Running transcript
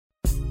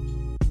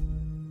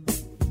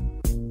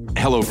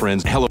Hello,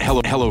 friends.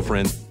 Hello,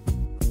 friends.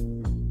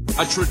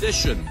 A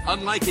tradition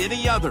unlike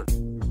any other.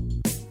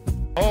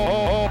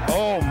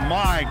 Oh,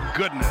 my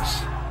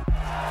goodness.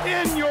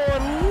 In your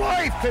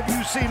life, have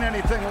you seen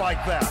anything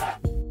like that?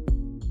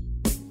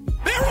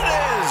 There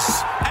it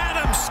is!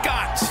 Adam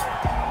Scott,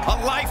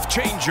 a life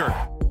changer.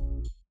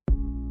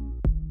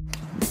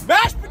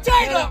 Mashed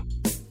potato!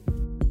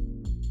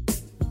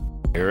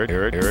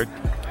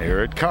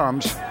 Here it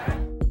comes.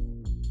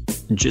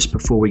 And just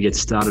before we get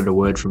started, a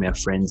word from our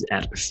friends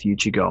at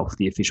Future Golf,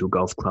 the official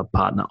golf club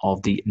partner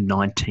of the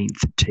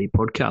 19th Tee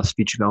podcast.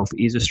 Future Golf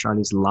is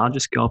Australia's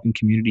largest golfing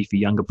community for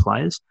younger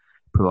players,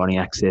 providing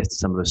access to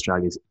some of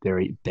Australia's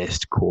very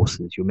best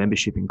courses. Your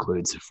membership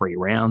includes free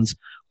rounds,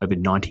 over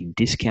 90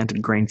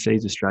 discounted green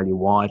fees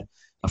Australia-wide,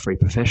 a free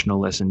professional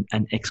lesson,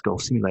 an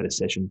ex-golf simulator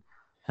session,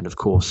 and of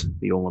course,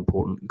 the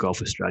all-important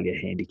Golf Australia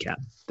handicap.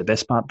 The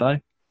best part though?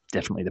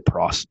 Definitely the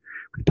price.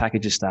 With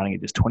packages starting at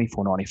just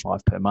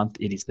 $24.95 per month,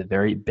 it is the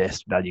very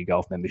best value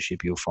golf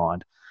membership you'll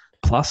find.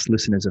 Plus,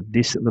 listeners of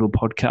this little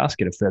podcast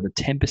get a further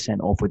 10%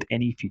 off with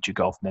any Future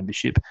Golf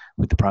membership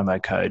with the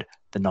promo code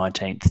the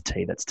 19th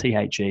Tee. That's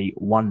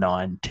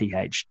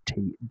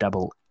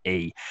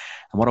THE19THTEE.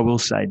 And what I will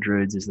say,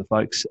 Druids, is the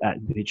folks at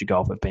Future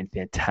Golf have been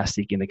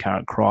fantastic in the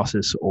current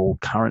crisis. All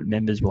current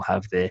members will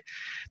have their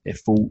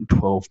full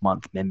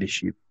 12-month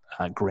membership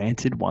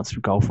granted once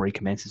golf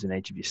recommences in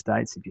each of your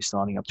states. If you're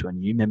signing up to a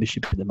new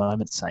membership at the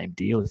moment, same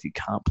deal. If you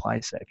can't play,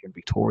 say if you're in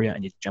Victoria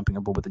and you're jumping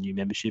on board with a new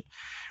membership,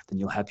 then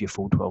you'll have your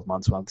full 12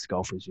 months once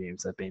golf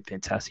resumes. They've been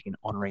fantastic in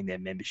honouring their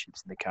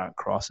memberships in the current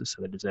crisis,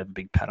 so they deserve a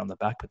big pat on the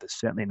back, but there's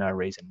certainly no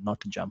reason not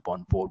to jump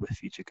on board with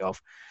Future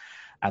Golf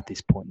at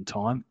this point in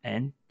time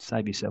and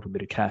save yourself a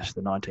bit of cash.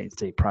 The 19th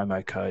Tee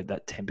promo code,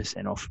 that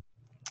 10% off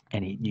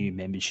any new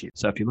membership.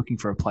 So if you're looking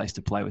for a place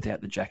to play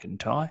without the jacket and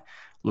tie,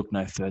 look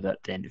no further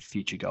than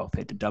Future Golf.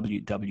 Head to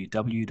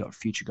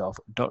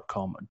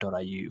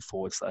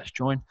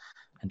www.futuregolf.com.au/join.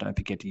 And don't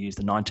forget to use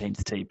the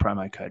 19th Tee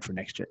promo code for an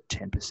extra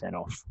 10%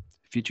 off.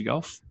 Future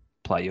Golf,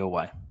 play your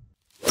way.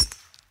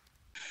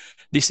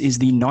 This is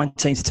the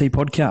 19th Tee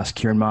podcast.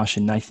 Kieran Marsh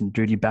and Nathan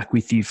Drudy back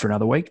with you for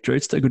another week. Drew,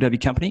 it's still good to have your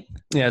company.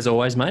 Yeah, as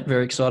always, mate.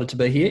 Very excited to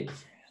be here.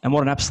 And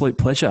what an absolute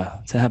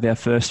pleasure to have our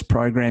first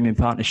program in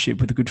partnership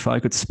with the good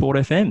folk at Sport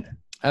FM.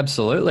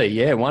 Absolutely.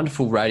 Yeah,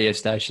 wonderful radio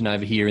station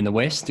over here in the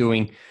West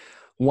doing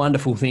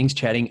wonderful things,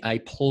 chatting a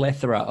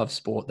plethora of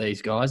sport,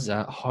 these guys.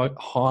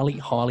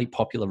 Highly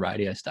popular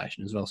radio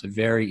station as well. So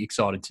very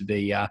excited to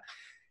be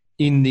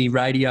in the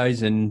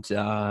radios and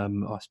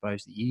I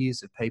suppose the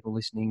ears of people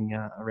listening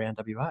around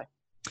WA.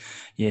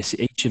 Yes,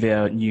 each of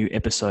our new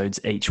episodes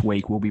each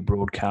week will be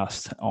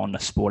broadcast on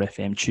Sport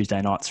FM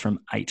Tuesday nights from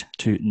 8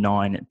 to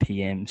 9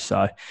 p.m.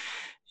 So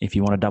if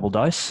you want a double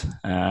dose,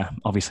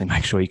 obviously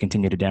make sure you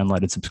continue to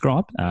download and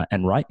subscribe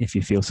and rate if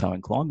you feel so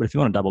inclined. But if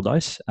you want a double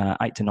dose,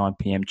 8 to 9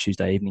 p.m.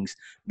 Tuesday evenings,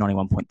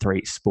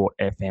 91.3 Sport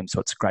FM. So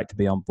it's great to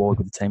be on board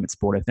with the team at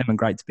Sport FM and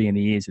great to be in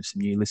the ears of some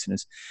new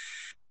listeners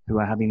who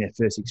are having their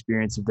first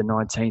experience of the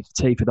 19th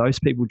Tee. For those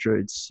people,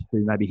 Druids,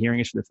 who may be hearing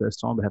us for the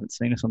first time but haven't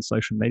seen us on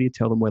social media,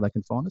 tell them where they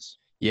can find us.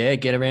 Yeah,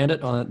 get around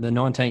it on the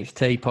 19th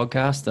Tee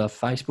podcast,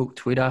 Facebook,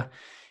 Twitter,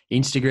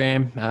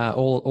 Instagram,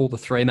 all the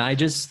three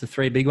majors, the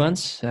three big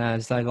ones,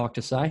 as they like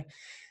to say.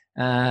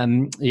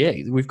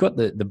 We've got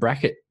the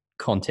bracket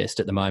contest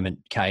at the moment,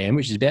 KM,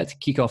 which is about to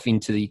kick off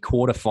into the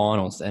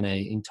quarterfinals and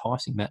an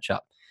enticing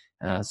matchup.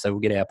 So we'll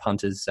get our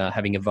punters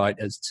having a vote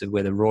as to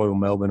whether Royal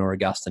Melbourne or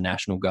Augusta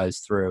National goes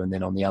through. And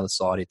then on the other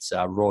side, it's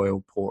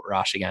Royal Port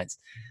Rush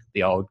against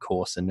the old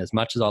course. And as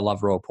much as I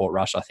love Royal Port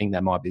Rush, I think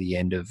that might be the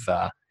end of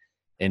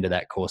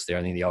that course there.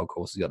 I think the old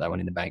course has got that one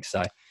in the bank.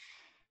 So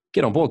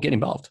get on board, get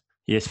involved.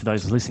 Yes, for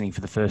those listening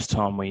for the first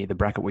time, the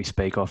bracket we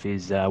speak of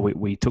is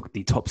we took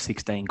the top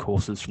 16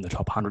 courses from the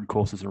top 100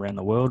 courses around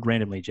the world,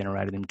 randomly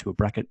generated them to a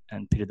bracket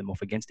and pitted them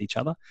off against each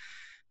other.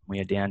 We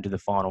are down to the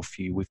final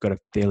few. We've got a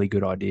fairly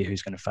good idea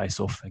who's going to face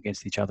off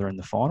against each other in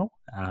the final.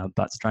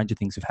 But stranger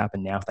things have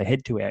happened now. If they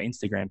head to our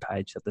Instagram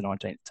page at the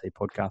 19th Tee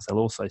podcast, they'll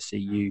also see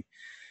you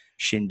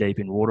shin deep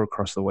in water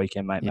across the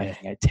weekend, mate,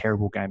 making a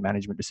terrible game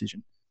management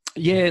decision.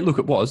 Yeah, look,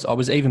 it was. I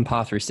was even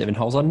par through 7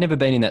 holes. I'd never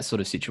been in that sort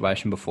of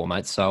situation before,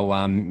 mate. So,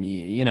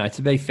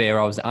 to be fair,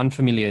 I was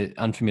unfamiliar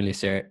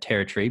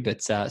territory,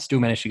 but still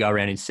managed to go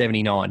around in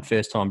 79,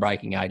 first time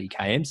breaking 80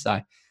 km.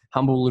 So,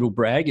 humble little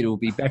brag. It'll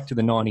be back to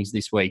the 90s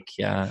this week.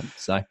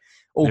 So,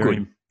 all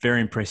good.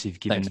 Very impressive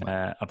given,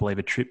 I believe,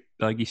 a trip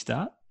bogey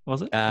start,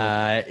 was it?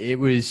 It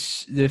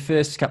was the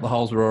first couple of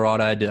holes were all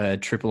right. I had a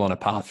triple on a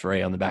par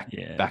 3 on the back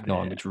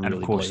nine, which really and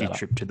of course you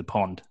tripped to the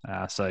pond.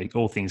 So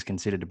all things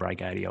considered to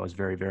break 80, I was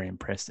very, very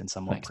impressed and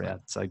somewhat proud. Mate.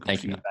 So good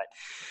Thank for you, you, mate.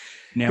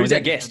 Now, who's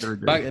that guest?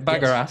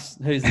 Bugger us.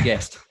 Who's the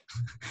guest?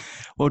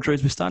 Well,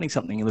 Drews, we're starting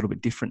something a little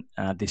bit different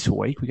this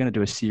week. We're going to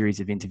do a series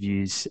of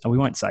interviews. We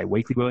won't say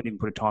weekly. We won't even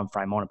put a time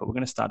frame on it, but we're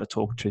going to start to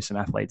talk to some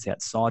athletes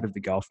outside of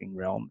the golfing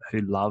realm who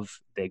love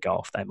their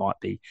golf. They might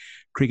be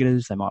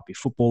cricketers, they might be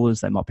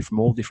footballers, they might be from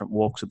all different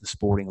walks of the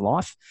sporting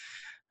life.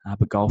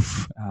 But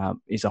golf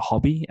is a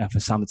hobby. For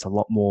some, it's a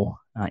lot more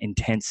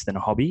intense than a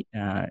hobby.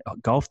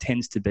 Golf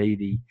tends to be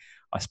the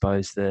I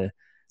suppose, the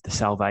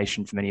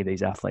salvation for many of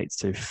these athletes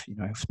to,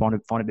 find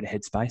a bit of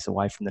headspace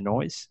away from the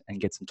noise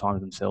and get some time to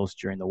themselves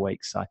during the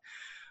week. So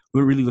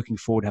we're really looking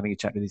forward to having a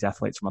chat with these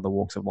athletes from other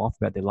walks of life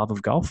about their love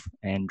of golf.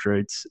 And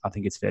Drudes, I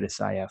think it's fair to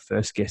say our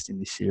first guest in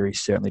this series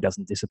certainly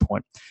doesn't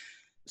disappoint.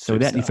 So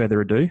without any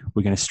further ado,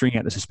 we're going to string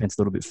out the suspense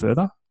a little bit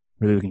further.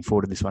 Really looking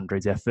forward to this one,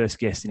 Drudes. Our first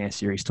guest in our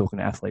series talking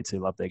to athletes who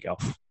love their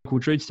golf. Cool,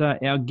 Drudes. So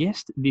our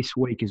guest this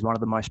week is one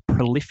of the most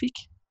prolific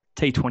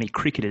T20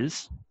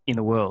 cricketers in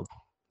the world.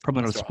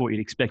 Probably not a sport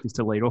you'd expect us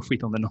to lead off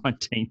with on the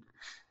 19th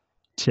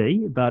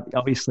tee, but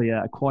obviously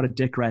quite a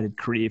decorated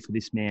career for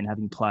this man,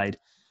 having played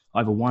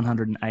over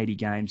 180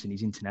 games in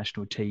his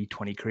international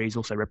T20 career. He's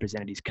also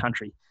represented his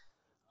country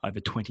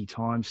over 20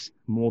 times,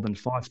 more than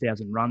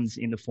 5,000 runs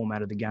in the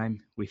format of the game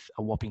with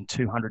a whopping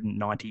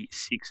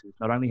 296.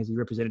 Not only has he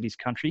represented his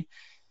country,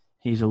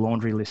 here's a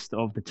laundry list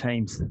of the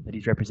teams that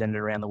he's represented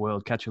around the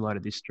world. Catch a load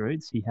of this,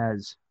 Drudes. He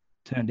has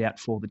turned out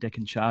for the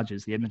Deccan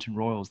Chargers, the Edmonton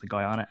Royals, the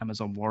Guyana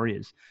Amazon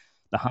Warriors,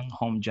 the Hung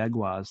Hom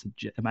Jaguars,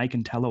 the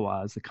Jamaican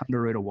Talawars, the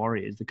Kundaruta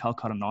Warriors, the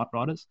Calcutta Knight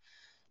Riders,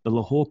 the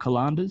Lahore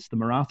Kalandars, the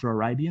Maratha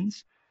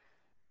Arabians,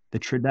 the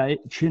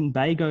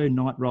Trinbago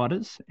Knight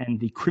Riders, and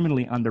the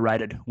criminally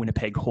underrated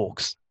Winnipeg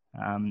Hawks.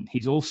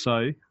 He's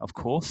also, of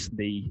course,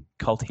 the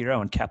cult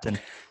hero and captain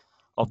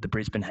of the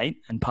Brisbane Heat,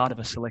 and part of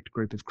a select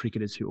group of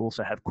cricketers who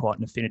also have quite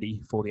an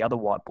affinity for the other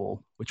white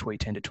ball, which we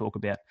tend to talk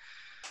about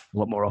a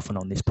lot more often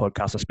on this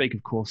podcast. I speak,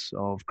 of course,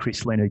 of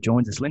Chris Lynn, who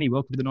joins us. Lenny,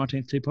 welcome to the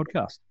 19th Tee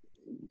podcast.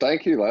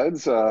 Thank you,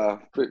 lads. A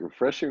bit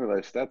refreshing with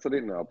those stats. I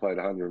didn't know I played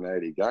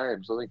 180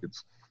 games. I think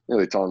it's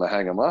nearly time to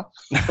hang them up.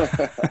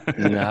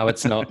 No,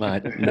 it's not,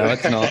 mate. No,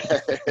 it's not.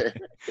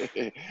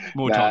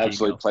 More time.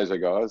 Absolute pleasure,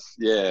 guys.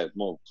 Yeah,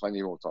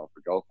 plenty more time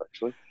for golf,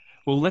 actually.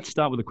 Well, let's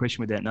start with a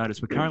question without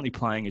notice. We're currently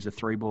playing as a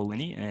 3-ball,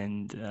 Lynny,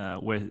 and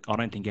I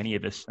don't think any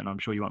of us, and I'm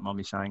sure you won't mind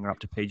me saying, are up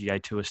to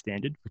PGA Tour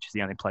standard, which is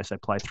the only place they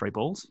play 3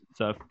 balls.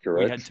 So if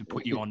we had to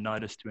put you on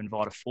notice to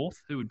invite a fourth,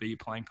 who would be your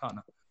playing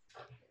partner?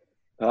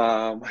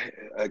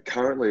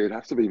 Currently, it'd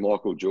have to be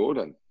Michael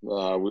Jordan.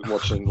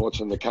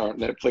 Watching the current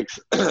Netflix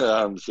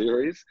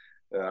series.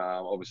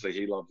 Obviously,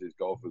 he loves his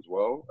golf as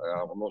well.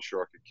 I'm not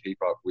sure I could keep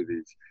up with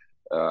his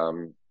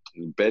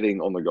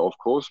betting on the golf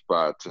course,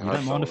 but you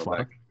don't mind if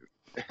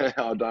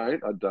I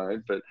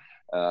don't. But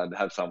to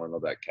have someone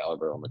of that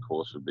caliber on the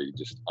course would be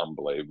just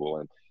unbelievable.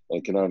 And I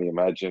can only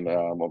imagine.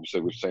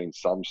 Obviously, we've seen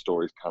some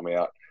stories come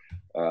out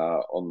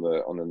on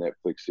the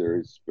Netflix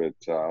series, but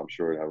I'm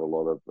sure it'd have a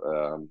lot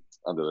of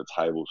under the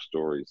table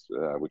stories,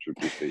 which would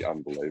just be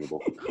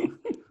unbelievable.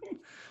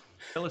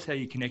 Tell us how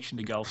your connection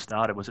to golf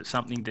started. Was it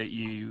something that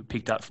you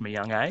picked up from a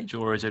young age,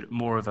 or is it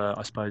more of a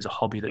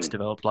hobby that's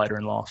developed later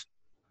in life?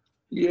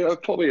 Yeah,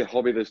 probably a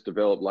hobby that's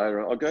developed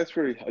later.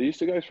 I used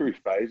to go through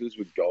phases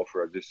with golf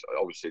where I just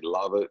obviously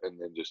love it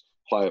and then just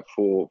play it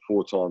four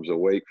times a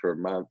week for a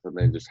month and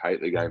then just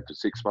hate the game for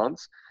 6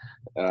 months.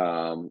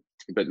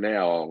 But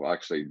now I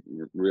actually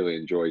really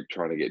enjoy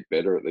trying to get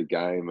better at the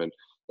game and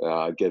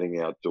getting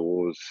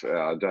outdoors.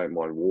 I don't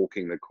mind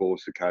walking the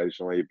course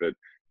occasionally, but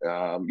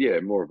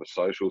more of a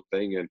social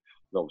thing. And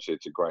obviously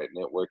it's a great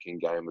networking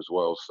game as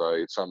well. So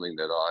it's something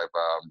that I've,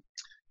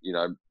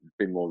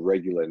 been more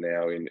regular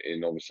now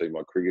in obviously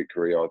my cricket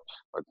career.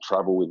 I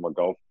travel with my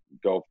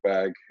golf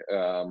bag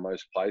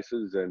most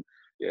places, and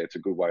it's a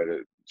good way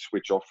to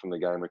switch off from the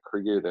game of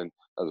cricket and,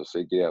 as I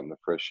said, get out in the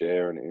fresh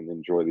air and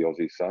enjoy the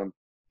Aussie sun.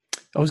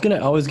 I was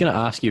gonna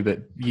ask you,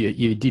 but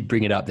you did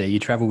bring it up there. You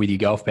travel with your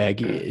golf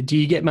bag. Do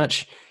you get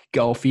much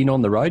golf in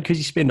on the road? Because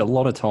you spend a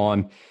lot of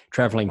time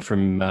traveling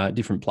from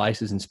different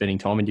places and spending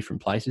time in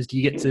different places. Do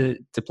you get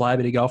to play a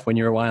bit of golf when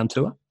you're away on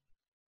tour?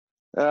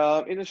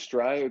 In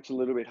Australia, it's a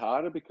little bit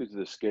harder because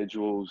the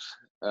schedules,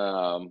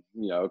 are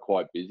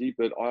quite busy.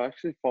 But I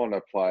actually find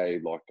I've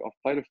played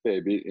a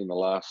fair bit in the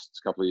last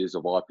couple of years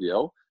of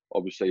IPL.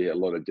 Obviously, a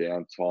lot of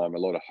downtime, a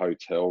lot of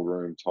hotel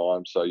room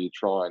time. So you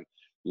try and,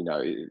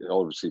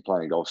 obviously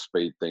playing golf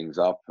speed things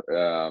up,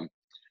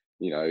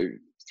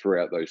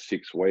 throughout those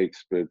 6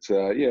 weeks. But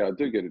I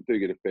do get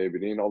a fair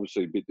bit in.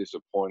 Obviously, a bit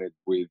disappointed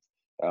with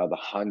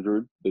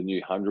the new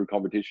 100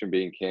 competition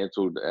being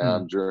cancelled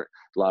during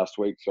last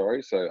week.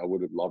 Sorry, so I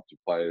would have loved to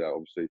play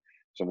obviously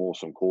some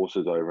awesome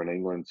courses over in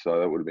England. So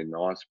that would have been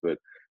nice. But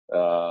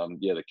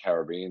the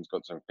Caribbean's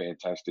got some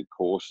fantastic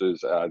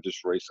courses.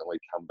 Just recently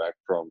come back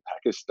from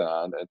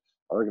Pakistan, and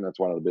I reckon that's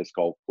one of the best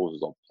golf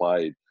courses I've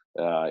played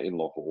in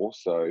Lahore.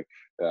 So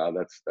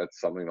that's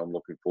something I'm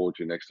looking forward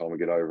to next time we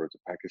get over to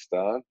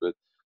Pakistan. But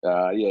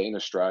in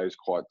Australia is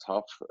quite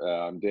tough.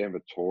 Down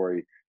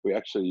Victoria, we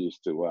actually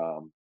used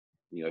to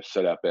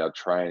set up our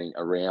training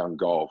around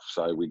golf.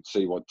 So we'd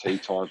see what tee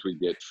times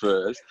we'd get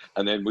first,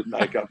 and then we'd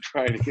make up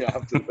training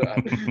after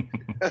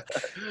that.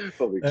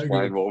 Probably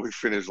explain why we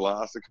finished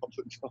last a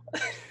couple of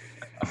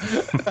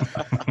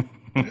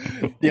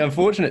times. The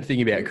unfortunate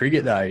thing about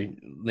cricket, though,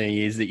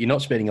 Lenny, is that you're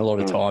not spending a lot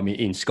of time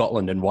in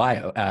Scotland and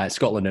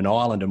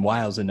Ireland and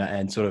Wales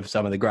and sort of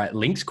some of the great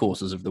links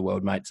courses of the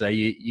world, mate. So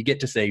you get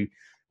to see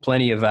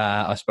plenty of,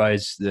 I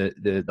suppose,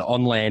 the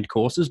on-land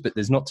courses, but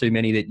there's not too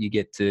many that you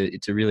get to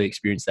really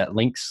experience that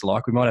links.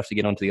 Like, we might have to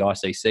get onto the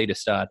ICC to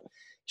start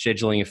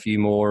scheduling a few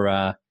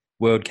more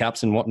World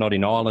Cups and whatnot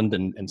in Ireland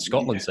and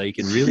Scotland, so you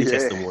can really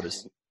test the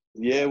waters.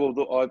 Yeah,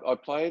 well, I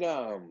played.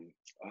 I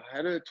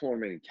had a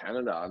tournament in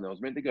Canada, and I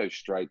was meant to go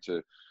straight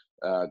to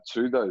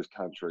those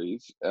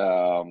countries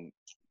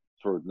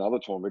for another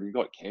tournament. It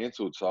got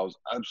cancelled, so I was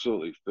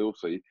absolutely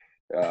filthy.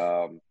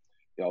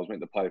 I was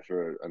meant to play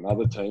for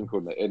another team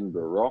called the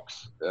Edinburgh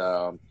Rocks.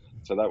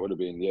 So that would have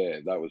been,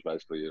 that was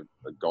basically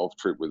a golf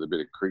trip with a bit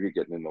of cricket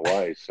getting in the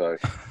way. So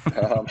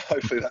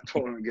hopefully that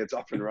tournament gets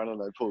up and running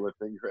and they pull their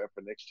finger out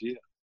for next year.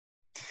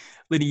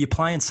 Lynny, you're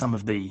playing some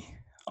of the,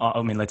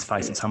 let's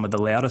face it, some of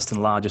the loudest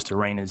and largest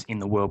arenas in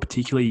the world,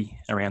 particularly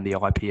around the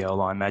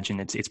IPL. I imagine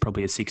it's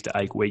probably a 6 to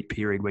 8 week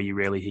period where you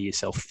rarely hear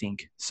yourself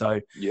think. So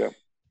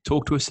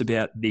talk to us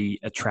about the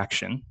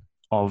attraction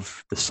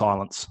of the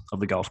silence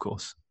of the golf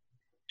course.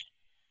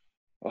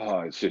 Oh,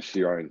 it's just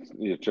your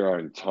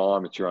own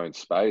time, it's your own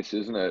space,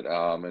 isn't it?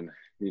 And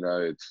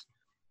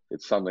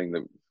it's something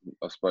that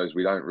I suppose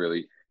we don't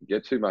really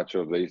get too much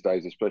of these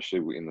days,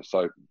 especially in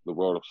the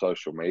world of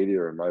social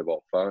media and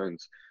mobile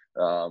phones.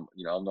 I'm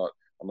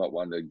not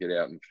one to get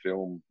out and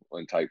film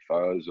and take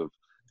photos of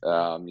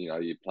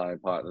your playing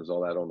partners,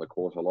 all that on the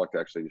course. I like to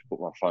actually just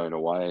put my phone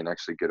away and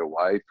actually get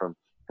away from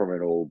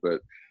it all.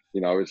 But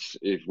it's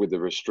with the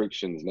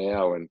restrictions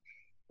now, and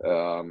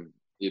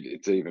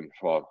it's even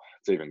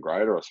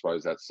greater, I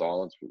suppose, that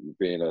silence,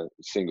 being a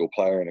single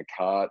player in a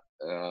cart,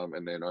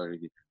 and then only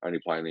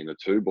playing in a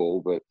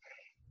 2-ball. But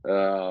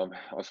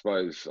I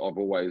suppose I've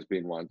always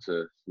been one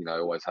to,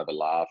 always have a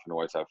laugh and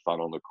always have fun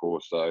on the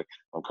course. So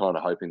I'm kind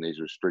of hoping these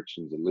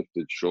restrictions are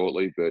lifted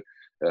shortly. But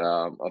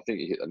I think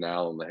you hit the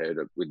nail on the head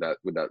with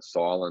that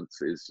silence.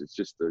 It's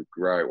just a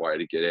great way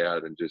to get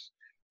out and just,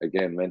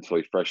 again,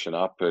 mentally freshen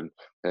up and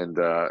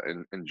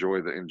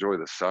enjoy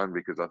the sun,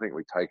 because I think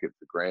we take it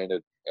for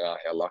granted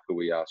how lucky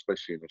we are,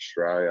 especially in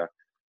Australia,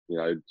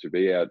 to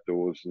be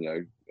outdoors,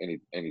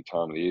 any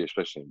time of the year,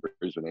 especially in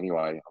Brisbane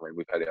anyway. I mean,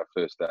 we've had our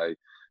first day,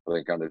 I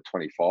think, under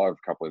 25 a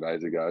couple of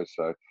days ago,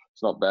 so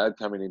it's not bad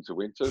coming into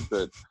winter.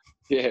 But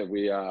yeah,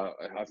 we are.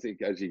 I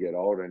think as you get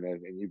older,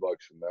 and you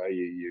blokes know,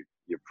 you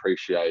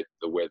appreciate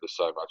the weather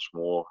so much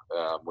more.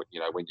 When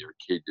you're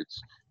a kid,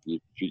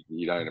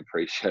 you don't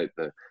appreciate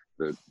the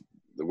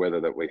weather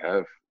that we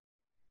have.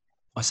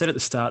 I said at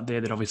the start there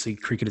that obviously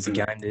cricket is a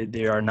game.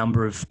 There are a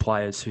number of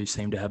players who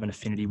seem to have an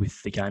affinity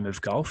with the game of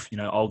golf.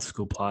 Old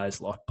school players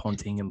like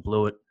Ponting and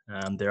Blewett.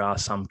 There are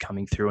some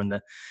coming through in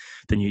the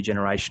new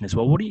generation as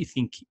well. What do you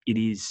think it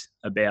is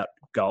about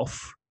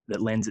golf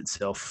that lends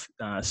itself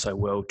so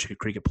well to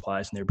cricket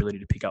players and their ability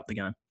to pick up the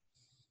game?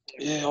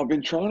 Yeah, I've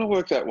been trying to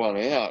work that one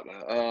out.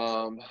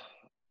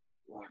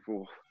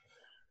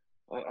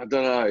 I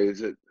don't know. Is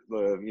it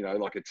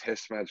like a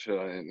test match,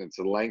 and it's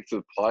a length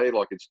of play?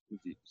 Like it's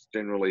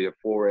generally a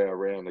 4-hour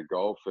round of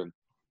golf, and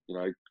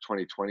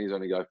 2020s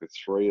only go for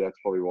 3. That's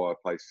probably why I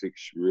play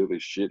 6 really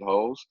shit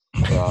holes,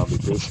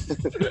 because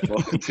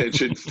my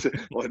attention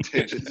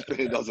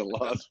span doesn't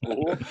last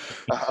 4.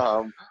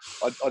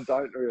 I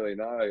don't really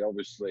know.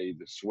 Obviously,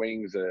 the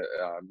swings are,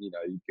 you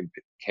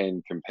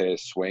can compare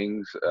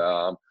swings.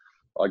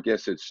 I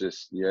guess it's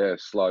just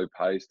slow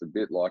paced, a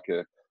bit like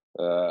a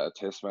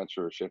test match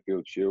or a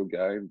Sheffield Shield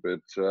game.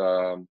 But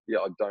I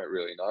don't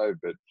really know.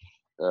 But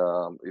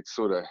it's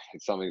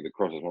something that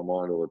crosses my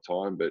mind all the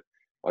time. But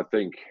I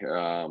think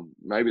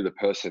maybe the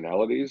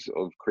personalities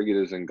of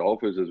cricketers and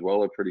golfers as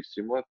well are pretty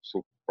similar.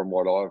 So from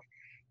what I've,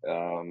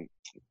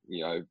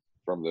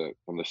 from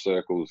the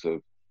circles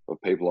of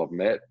people I've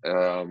met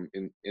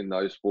in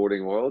those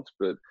sporting worlds.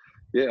 But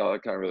yeah, I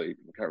can't really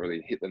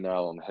hit the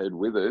nail on the head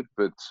with it.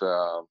 But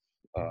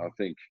I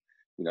think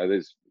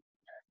there's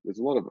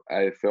a lot of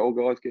AFL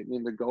guys getting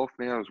into golf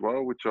now as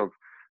well, which I've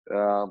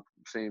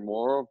seen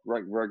more of.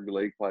 Rugby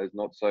league players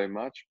not so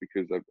much,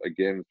 because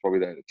again, it's probably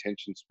that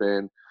attention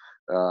span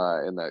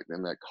and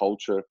that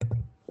culture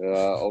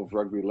of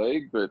rugby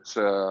league. But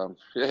I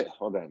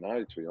don't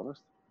know, to be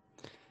honest.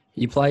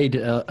 You played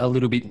a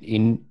little bit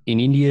in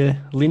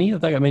India, Lynny.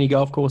 Have they got many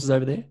golf courses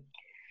over there?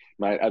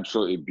 Mate,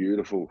 absolutely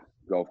beautiful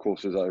golf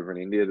courses over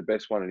in India. The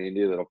best one in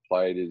India that I've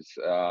played is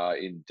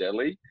in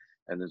Delhi,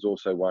 and there's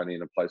also one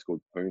in a place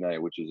called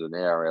Pune, which is an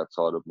hour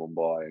outside of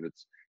Mumbai. And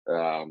it's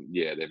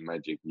they're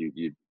magic.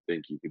 You'd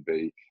think you could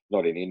be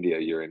not in India,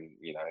 you're in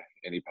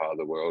any part of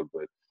the world.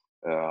 But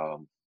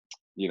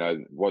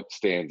what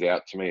stands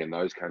out to me in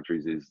those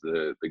countries is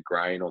the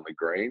grain on the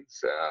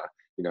greens.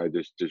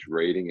 Just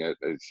reading it,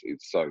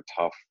 it's so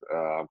tough.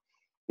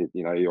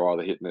 You're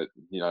either hitting it,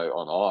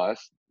 on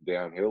ice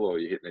downhill, or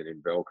you're hitting it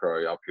in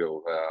Velcro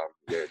uphill.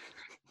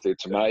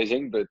 It's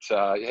amazing. But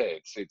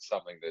it's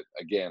something that,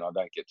 again, I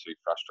don't get too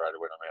frustrated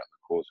when I'm out in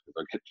the course,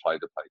 because I get paid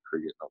to play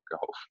cricket, not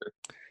golf.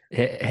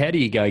 How do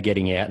you go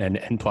getting out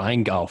and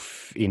playing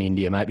golf in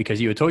India, mate?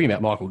 Because you were talking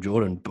about Michael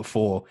Jordan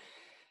before.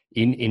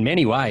 In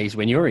many ways,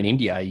 when you're in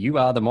India, you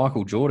are the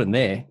Michael Jordan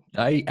there.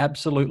 They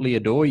absolutely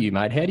adore you,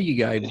 mate. How do you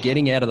go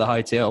getting out of the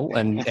hotel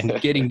and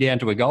getting down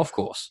to a golf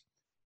course?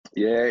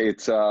 Yeah, it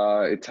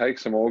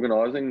takes some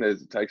organising.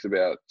 It takes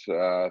about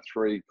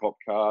 3 cop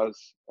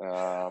cars,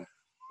 a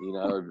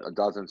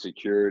dozen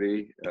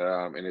security,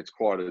 and it's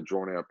quite a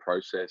drawn-out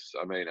process.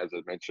 I mean, as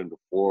I mentioned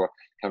before,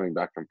 coming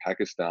back from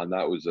Pakistan,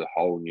 that was a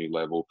whole new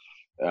level.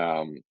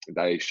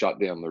 They shut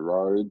down the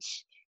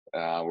roads.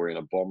 We're in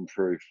a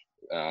bomb-proof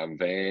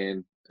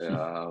van,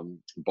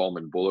 bomb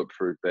and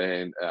bulletproof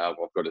van. I've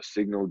got a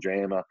signal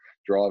jammer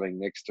driving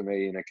next to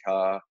me in a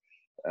car.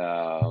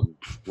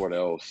 What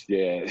else?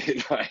 Yeah,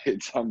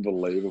 it's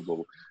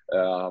unbelievable.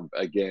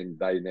 Again,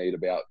 they need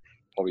about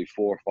probably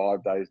 4 or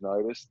 5 days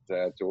notice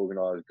to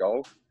organise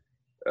golf.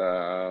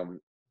 So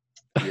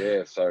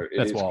it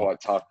That's is wild.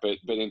 quite tough.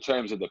 But in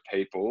terms of the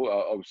people,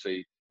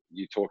 obviously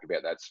you talk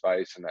about that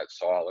space and that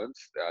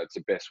silence. It's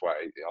the best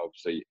way.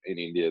 Obviously in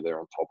India, they're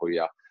on top of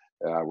you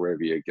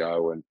wherever you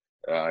go, and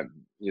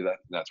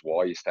that's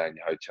why you stay in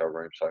your hotel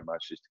room so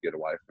much, is to get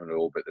away from it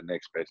all. But the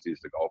next best is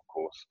the golf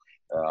course.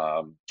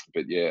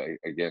 But yeah,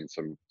 again,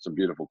 some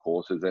beautiful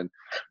courses, and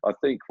I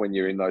think when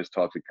you're in those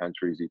types of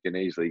countries, you can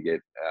easily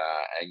get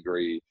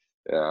angry,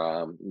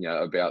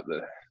 about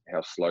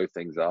how slow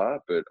things are.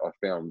 But I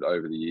found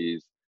over the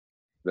years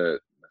that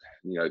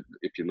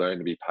if you learn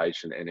to be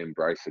patient and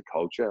embrace the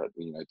culture,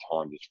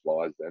 time just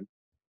flies then.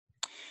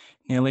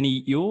 Now,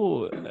 Lynny,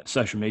 your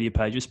social media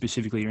pages,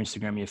 specifically your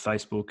Instagram and your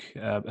Facebook,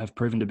 have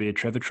proven to be a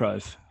treasure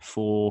trove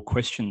for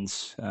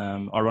questions,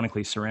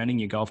 ironically, surrounding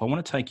your golf. I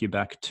want to take you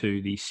back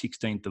to the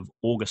 16th of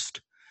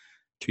August,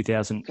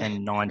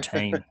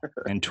 2019,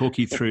 and talk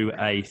you through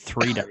a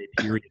 3-day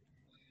period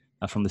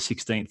from the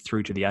 16th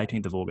through to the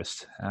 18th of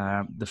August.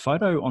 The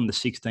photo on the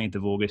 16th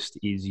of August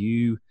is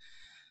you,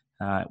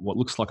 what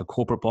looks like a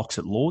corporate box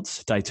at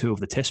Lord's, day 2 of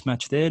the test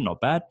match there,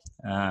 not bad.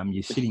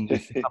 You're sitting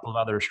with a couple of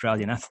other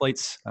Australian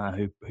athletes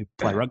who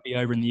play rugby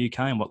over in the UK,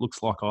 and what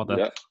looks like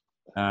either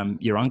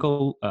your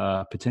uncle,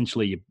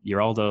 potentially your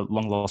older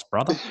long-lost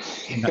brother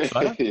in that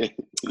photo.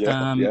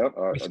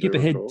 We skip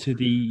ahead to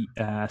the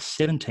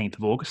 17th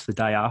of August, the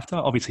day after.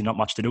 Obviously not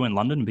much to do in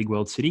London, big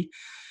world city.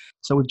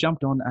 So we've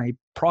jumped on a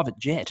private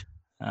jet.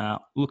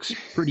 Looks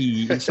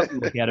pretty something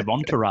like out of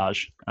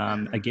Entourage.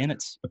 Again,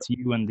 it's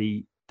you and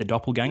the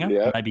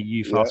doppelganger. Maybe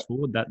you fast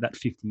forward that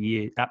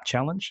 50-year app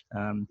challenge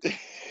on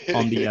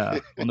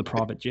the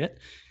private jet.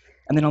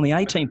 And then on the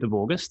 18th of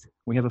August,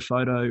 we have a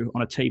photo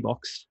on a tee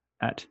box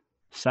at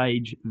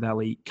Sage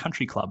Valley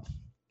Country Club.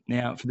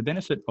 Now, for the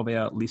benefit of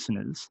our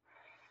listeners,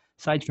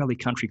 Sage Valley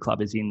Country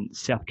Club is in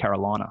South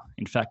Carolina.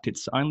 In fact,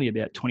 it's only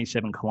about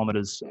 27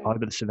 kilometres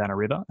over the Savannah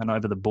River and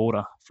over the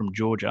border from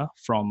Georgia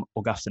from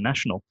Augusta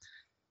National,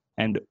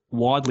 and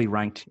widely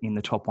ranked in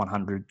the top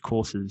 100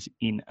 courses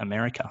in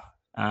America.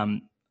 I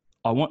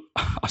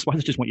suppose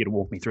I just want you to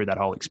walk me through that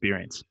whole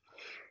experience.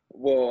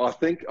 Well, I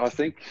think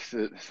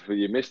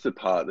you missed the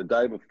part. The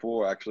day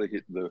before, I actually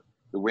hit the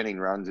winning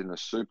runs in the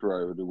Super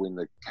Over to win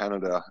the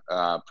Canada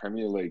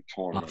Premier League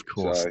tournament. Of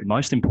course, the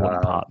most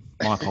important part.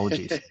 My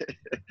apologies.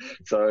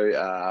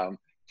 So,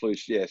 flew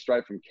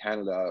straight from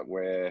Canada,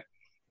 where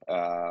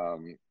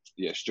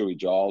Stewie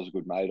Giles, a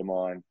good mate of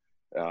mine,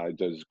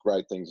 does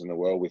great things in the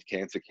world with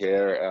cancer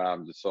care.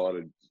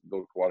 Decided,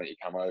 look, why don't you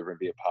come over and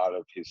be a part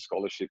of his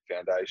scholarship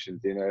foundation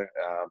dinner?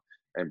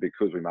 And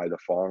because we made the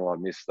final, I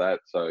missed that.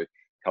 So a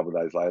couple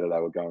of days later, they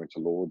were going to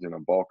Lord's in a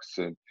box,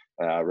 and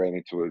ran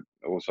into it.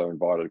 Also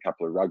invited a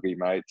couple of rugby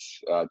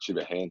mates,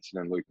 Chibber Hansen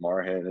and Luke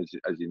Morahan, as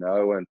you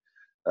know. And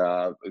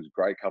it was a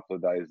great couple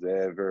of days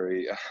there.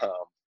 Very,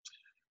 how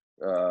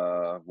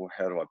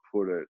do I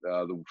put it?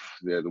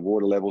 The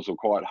water levels were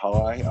quite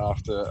high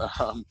after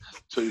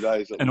 2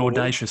 days. An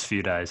audacious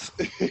few days.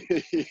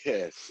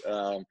 Yes.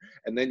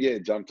 And then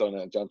jumped on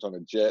a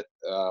jet,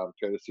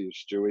 courtesy of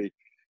Stewie,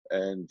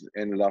 and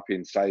ended up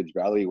in Sage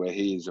Valley, where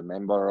he is a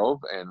member of,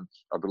 and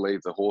I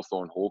believe the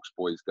Hawthorn Hawks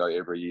boys go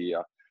every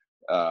year.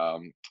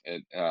 And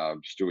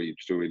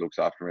Stewie looks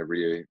after him every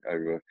year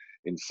over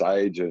in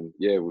Sage, and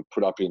we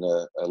put up in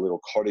a little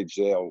cottage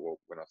there. Well,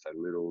 when I say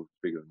little, it's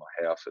bigger than my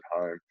house at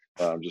home.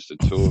 Just the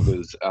 2 of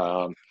us,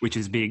 which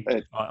is big.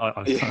 And,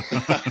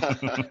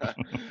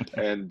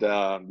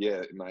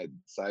 mate,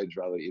 Sage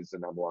Valley is the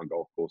 #1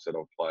 golf course that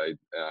I've played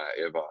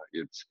ever.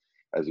 It's,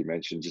 as you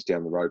mentioned, just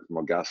down the road from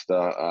Augusta.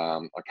 I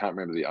can't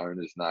remember the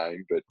owner's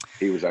name, but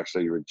he was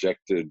actually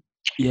rejected.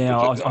 Yeah,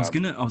 I was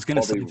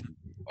gonna say,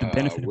 the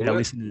benefit of our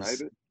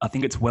listeners, I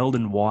think it's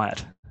Weldon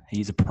Wyatt.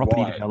 He's a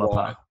property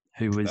developer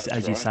who was,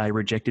 you say,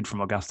 rejected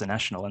from Augusta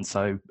National, and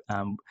so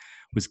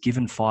was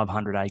given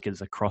 500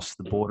 acres across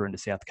the border into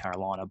South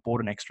Carolina, bought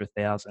an extra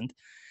 1,000,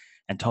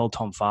 and told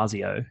Tom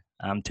Fazio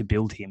to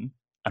build him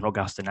an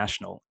Augusta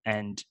National.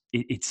 And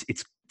it's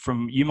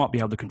from, you might be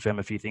able to confirm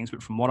a few things,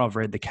 but from what I've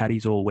read, the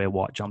caddies all wear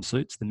white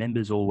jumpsuits, the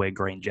members all wear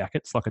green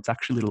jackets. Like, it's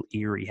actually a little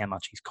eerie how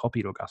much he's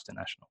copied Augusta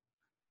National.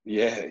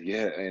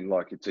 Yeah, and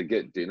like, to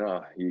get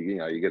dinner,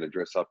 you get to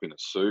dress up in a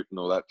suit and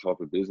all that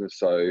type of business.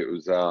 So it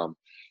was,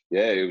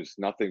 it was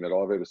nothing that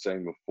I've ever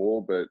seen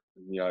before. But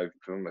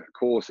from the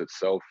course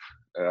itself,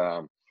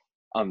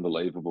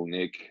 unbelievable,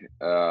 Nick.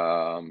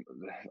 I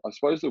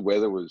suppose the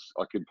weather was,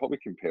 I could probably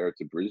compare it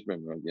to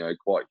Brisbane.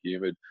 Quite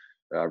humid.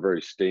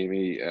 very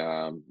steamy.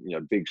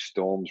 Big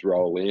storms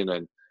roll in,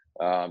 and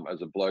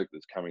as a bloke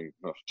that's coming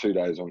 2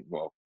 days on,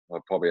 well, I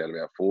probably had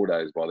about 4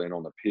 days by then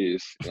on the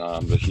piss.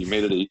 The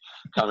humidity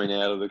coming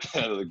out of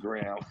the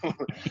ground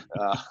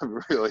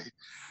really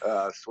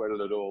sweated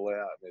it all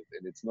out.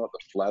 And it's not the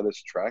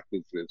flattest track.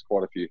 There's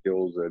quite a few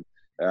hills, and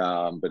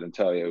but I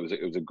tell you,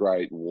 it was a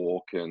great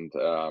walk, and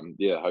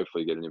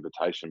hopefully get an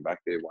invitation back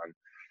there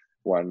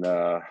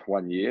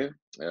one year.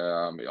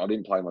 I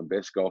didn't play my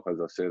best golf, as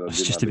I said. I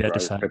didn't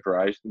have the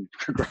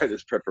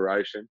greatest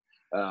preparation.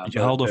 Did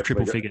you hold off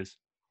triple figures?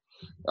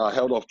 I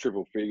held off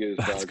triple figures.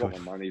 I got my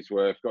money's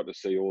worth. Got to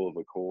see all of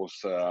the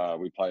course.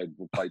 We played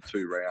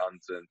 2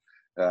 rounds, and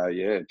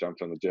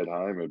jumped on the jet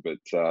home. But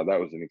that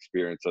was an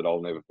experience that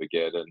I'll never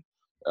forget.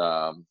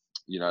 And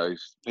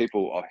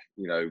people, I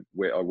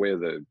wear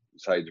the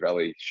Sage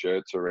Valley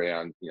shirts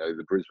around,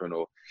 the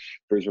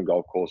Brisbane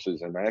golf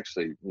courses, and they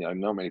actually,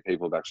 not many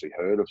people have actually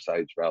heard of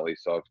Sage Valley.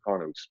 So I've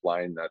kind of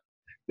explained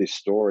this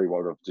story,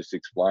 what I've just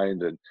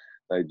explained, and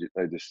they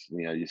just,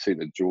 you see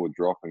the jaw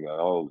drop and go,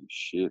 holy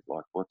shit,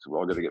 like I've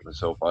got to get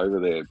myself over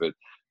there. But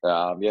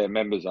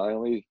members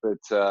only. But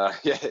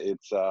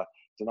it's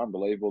an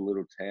unbelievable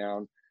little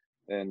town,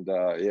 and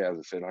as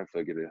I said,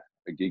 hopefully I get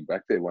a gig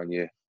back there one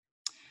year.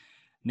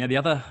 Now, the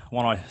other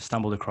one I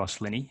stumbled across,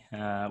 Lynny,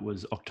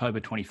 was October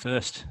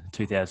 21st,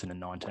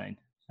 2019.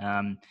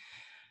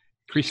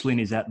 Chris Lynn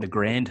is at the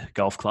Grand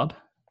Golf Club.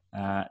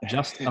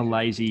 Just a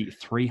lazy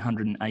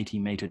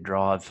 380-metre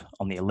drive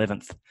on the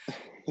 11th.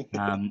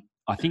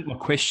 I think my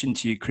question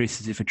to you,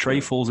 Chris, is if a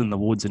tree falls in the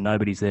woods and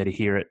nobody's there to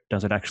hear it,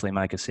 does it actually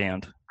make a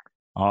sound?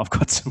 I've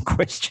got some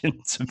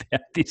questions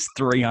about this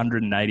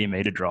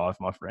 380-metre drive,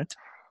 my friend.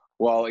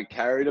 Well, it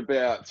carried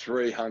about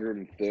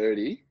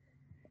 330.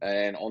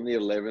 And on the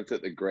 11th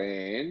at the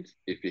Grand,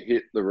 if you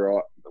hit the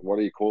right, what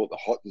do you call it, the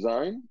hot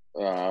zone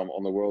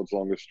on the world's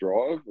longest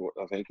drive,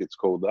 I think it's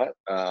called that.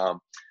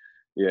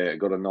 It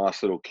got a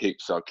nice little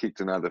kick. So I kicked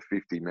another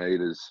 50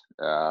 metres,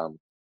 on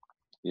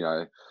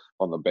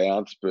the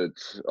bounce. But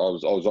I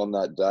was on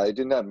that day.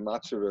 Didn't have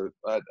much of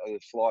a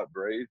slight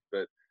breeze,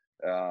 but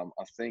I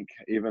think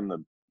even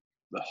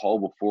the hole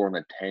before on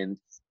the 10th,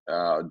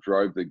 I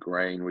drove the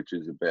green, which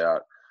is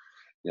about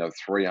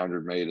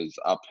 300 meters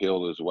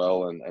uphill as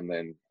well, and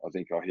then I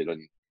think I hit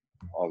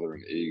either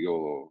an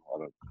eagle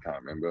or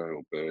can't remember,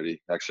 or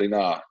birdie. Actually,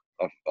 no,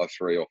 I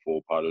 3 or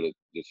 4 putted it.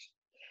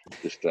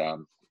 Just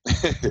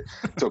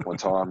took my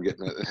time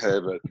getting it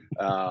there, but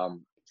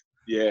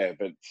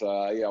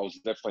I was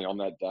definitely on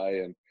that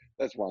day, and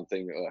that's one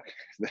thing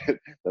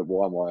that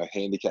why my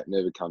handicap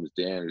never comes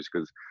down is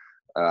because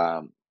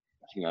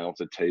off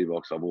the tee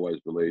box, I've always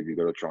believed you've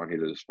got to try and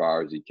hit it as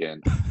far as you can.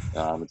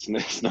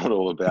 It's not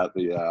all about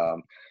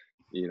the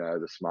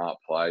smart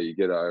play. You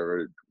get over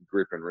it,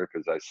 grip and rip,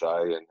 as they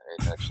say, and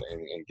actually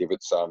and give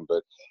it some.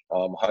 But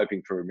I'm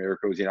hoping for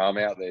miracles. I'm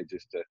out there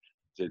just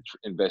to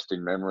invest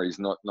in memories,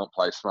 not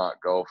play smart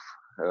golf.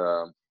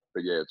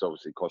 But it's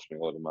obviously cost me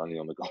a lot of money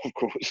on the golf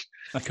course.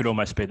 That could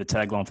almost be the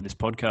tagline for this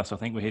podcast. I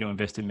think we're here to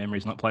invest in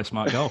memories, not play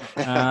smart golf.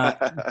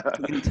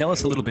 Can you tell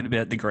us a little bit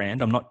about the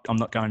Grand? I'm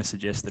not going to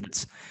suggest that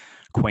it's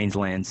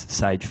Queensland's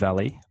Sage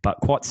Valley, but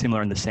quite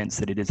similar in the sense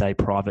that it is a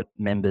private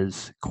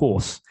members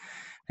course,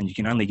 and you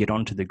can only get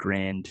onto the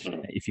Grand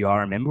if you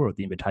are a member or at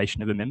the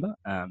invitation of a member.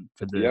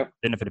 For the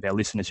benefit of our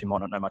listeners who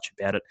might not know much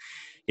about it,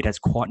 it has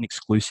quite an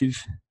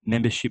exclusive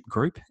membership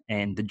group,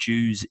 and the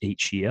dues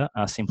each year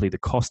are simply the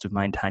cost of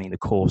maintaining the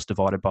course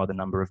divided by the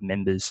number of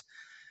members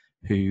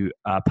who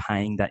are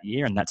paying that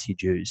year, and that's your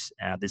dues.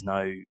 There's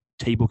no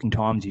tee booking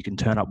times. You can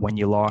turn up when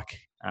you like.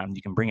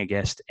 You can bring a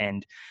guest,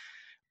 and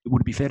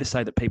would it be fair to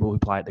say that people who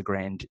play at the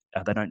Grand,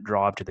 they don't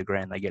drive to the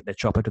Grand, they get their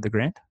chopper to the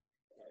Grand?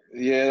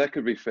 Yeah, that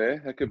could be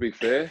fair.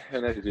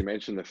 And as you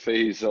mentioned, the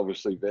fees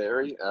obviously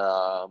vary.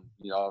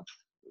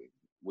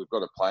 We've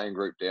got a playing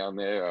group down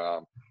there.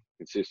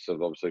 Consists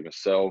of obviously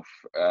myself,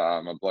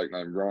 a bloke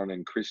named Ron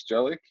and Chris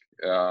Jellick.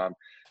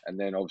 And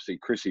then obviously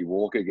Chrissy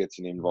Walker gets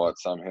an invite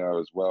somehow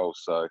as well.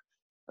 So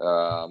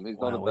he's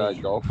not a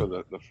bad golfer,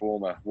 the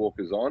former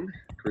Walker's on,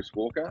 Chris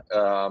Walker.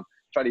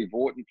 Fatty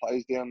Vorton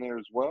plays down there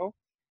as well.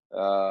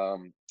 I've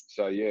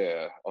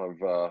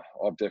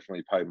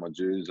definitely paid my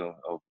dues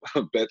of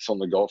bets on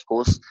the golf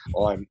course.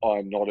 I'm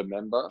not a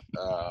member,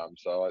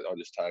 so I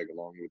just tag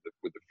along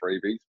with the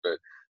freebies. But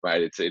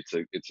mate, it's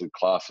a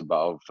class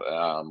above.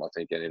 I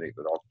think anything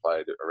that I've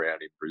played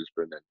around in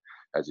Brisbane, and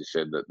as you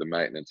said, the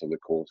maintenance of the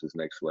course is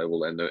next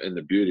level. And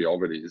the beauty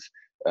of it is,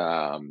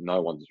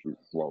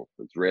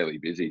 it's rarely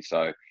busy.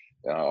 So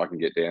I can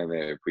get down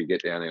there. If we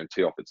get down there and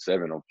tee off at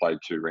 7, I'll play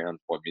 2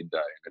 rounds by midday,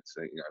 and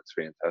it's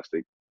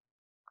fantastic.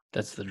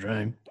 That's the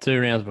dream.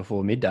 2 rounds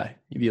before midday.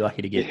 You'd be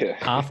lucky to get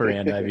half a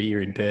round over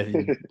here in Perth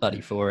in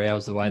bloody 4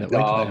 hours the way that we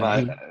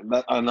play.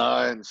 Mate, I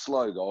know, and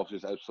slow golf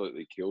just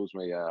absolutely kills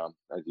me.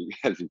 As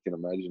you can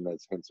imagine,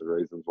 that's hence the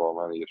reasons why I'm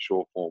only a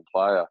short form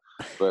player.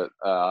 But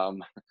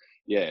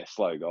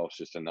slow golf's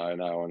just a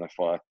no-no. And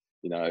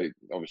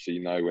obviously,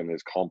 when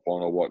there's comp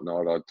on or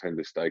whatnot, I tend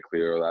to stay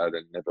clear of that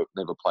and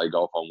never play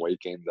golf on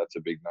weekends. That's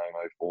a big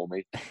no-no for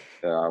me.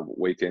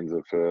 Weekends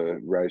are for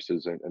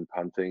races and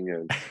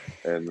punting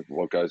and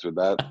what goes with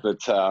that. But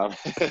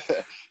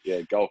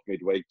golf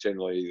midweek,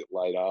 generally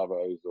late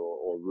arvos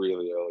or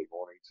really early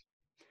mornings.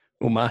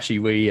 Well, Marshy,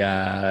 we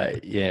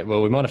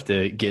might have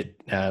to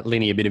get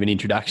Lynny a bit of an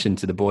introduction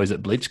to the boys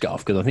at Blitz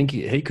Golf, because I think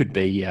he could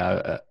be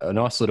a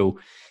nice little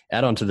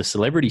add-on to the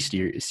celebrity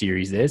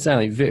series there. It's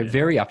only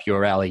very up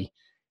your alley,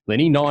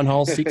 Lynny. 9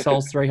 holes, 6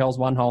 holes, 3 holes,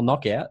 1 hole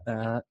knockout.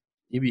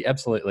 You'd be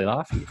absolutely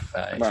laughing.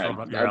 Mate,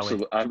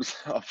 absolutely.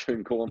 I've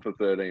been calling for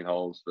 13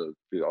 holes for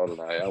I don't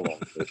know how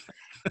long.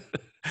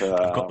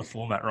 I've got the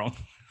format wrong.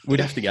 We'd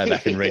have to go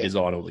back and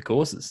redesign all the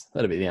courses.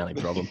 That'd be the only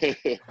problem.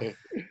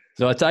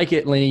 So I take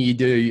it, Lynny, you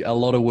do a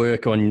lot of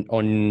work on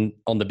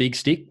the big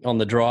stick, on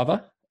the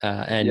driver,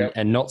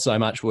 and not so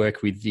much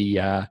work with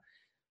the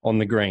on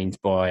the greens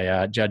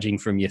by judging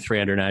from your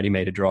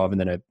 380-metre drive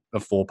and then a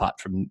 4-putt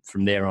from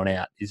there on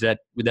out.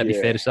 Would that be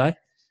fair to say?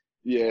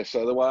 Yeah,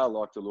 so the way I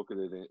like to look at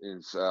it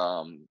is,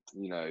 off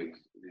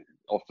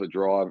the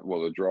drive,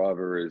 the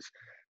driver is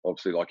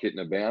obviously like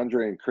hitting a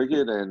boundary in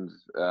cricket, and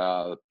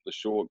the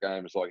short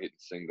game is like hitting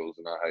singles,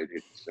 and I hate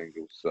hitting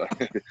singles, so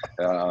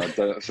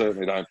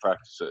certainly don't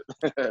practice it.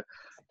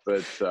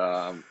 But,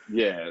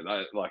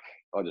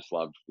 I just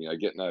love,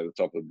 getting over the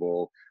top of the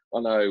ball. I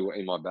know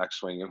in my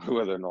backswing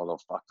whether or not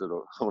I've fucked it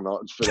or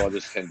not, but I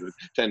just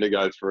tend to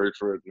go through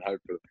for it and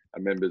hope for a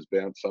member's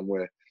bounce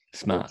somewhere.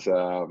 Smart.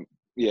 But,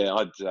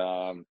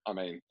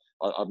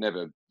 I've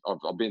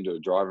been to a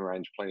driving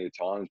range plenty of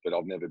times, but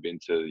I've never been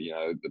to,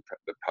 the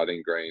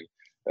putting green,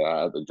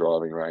 the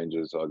driving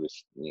ranges. I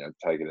just,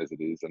 take it as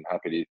it is, and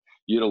happy to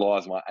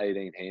utilise my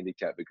 18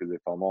 handicap, because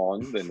if I'm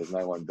on, then there's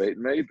no one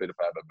beating me. But if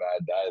I have a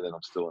bad day, then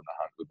I'm still in the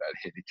hunt with that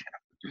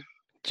handicap.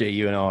 Gee,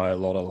 you and I are a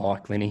lot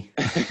alike, Lynny.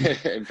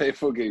 And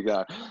people can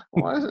go,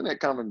 why isn't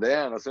it coming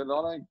down? I said,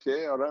 I don't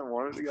care. I don't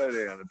want it to go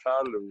down. It's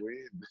harder to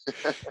win.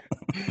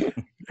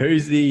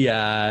 Who's the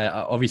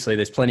obviously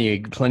there's plenty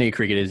of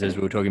cricketers, as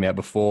we were talking about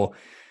before,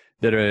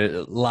 that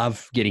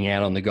love getting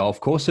out on the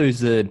golf course. Who's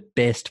the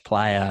best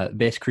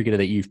cricketer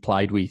that you've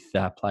played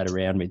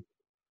around with?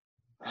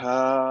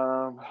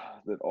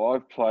 That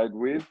I've played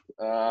with,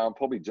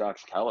 probably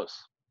Jacques Callis.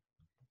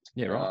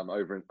 Yeah, right.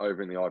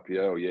 Over in the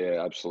IPL,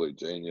 yeah, absolute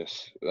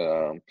genius.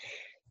 I've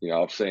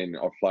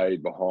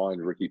played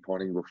behind Ricky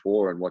Ponting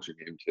before, and watching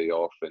him tee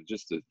off, and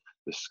just the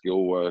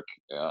skill work.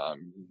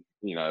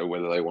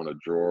 Whether they want to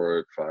draw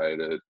it,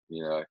 fade it,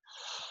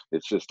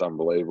 it's just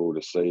unbelievable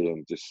to see,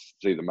 and just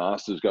see the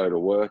Masters go to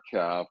work.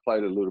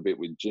 Played a little bit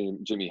with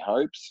James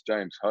Hopes.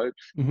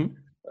 Mm-hmm.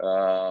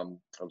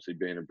 Obviously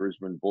being a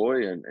Brisbane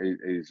boy, and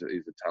he's a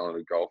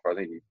talented golfer. I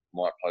think he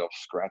might play off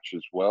scratch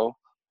as well.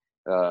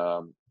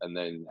 And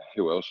then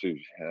who else?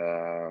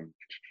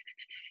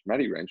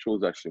 Matty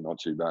Renshaw's actually not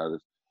too bad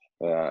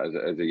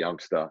as a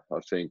youngster. I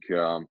think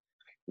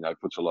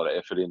puts a lot of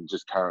effort in.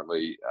 Just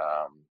currently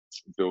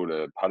build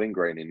a putting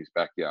green in his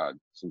backyard,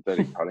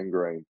 synthetic putting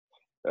green.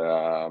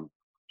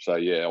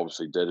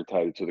 Obviously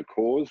dedicated to the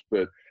cause.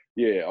 But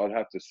yeah, I'd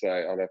have to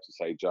say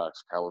Jacques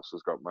Callis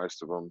has got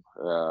most of them.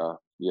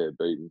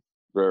 Beaten.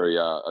 Very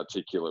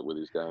articulate with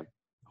his game.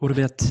 What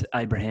about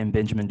Abraham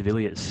Benjamin de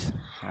Villiers?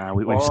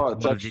 We've seen a lot of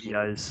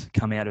videos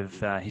come out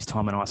of his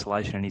time in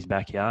isolation in his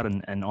backyard,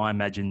 and I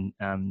imagine,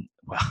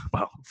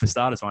 for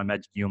starters, I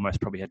imagine you almost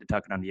probably had to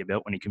tuck it under your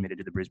belt when he committed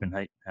to the Brisbane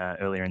Heat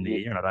earlier in the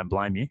year, and I don't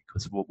blame you,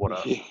 because girls want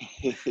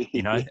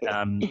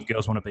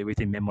to be with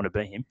him, men want to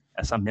be him.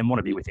 Some men want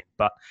to be with him,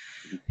 but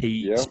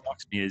he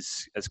strikes me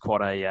as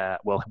quite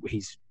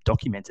he's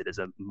documented as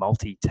a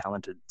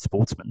multi-talented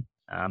sportsman.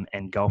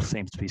 And golf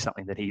seems to be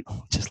something that he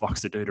just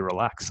likes to do to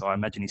relax. So I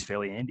imagine he's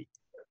fairly handy.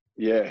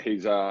 Yeah,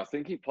 he's. I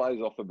think he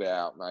plays off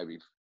about maybe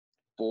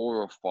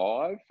 4 or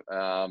 5.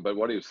 But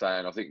what he was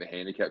saying, I think the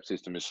handicap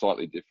system is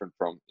slightly different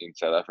from in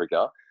South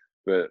Africa.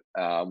 But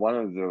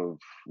when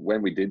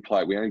we did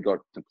play, we only got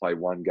to play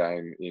one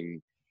game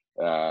in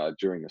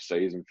during the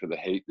season for the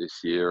Heat this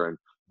year, and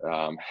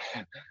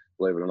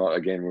believe it or not,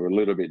 again we were a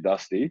little bit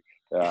dusty.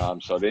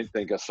 So I didn't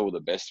think I saw the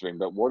best of him.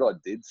 But what I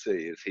did see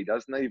is he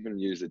doesn't even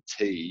use a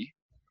tee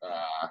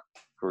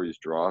for his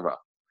driver.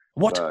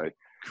 What? So,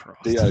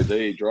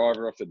 DOD,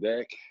 driver off the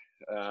deck.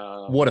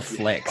 What a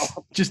flex.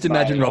 Just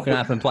imagine rocking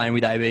up and playing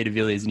with AB de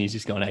Villiers, and he's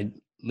just going, hey,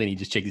 Lynny,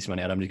 just check this one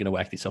out. I'm just going to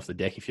whack this off the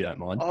deck if you don't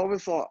mind. I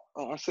was like,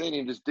 I seen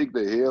him just dig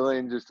the heel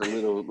in, just a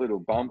little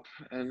bump,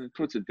 and it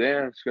puts it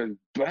down. It goes,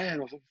 bam.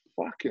 I was like,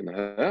 fucking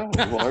hell.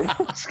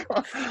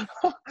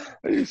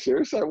 Are you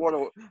serious? So what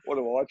do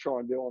I try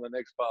and do on the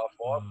next par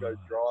 5? Go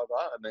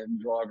driver and then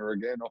driver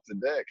again off the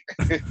deck.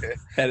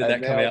 How did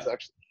that come out?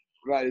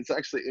 It's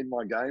actually in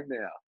my game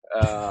now.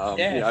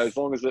 As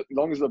long as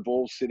the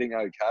ball's sitting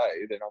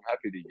okay, then I'm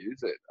happy to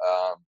use it.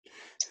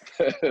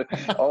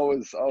 I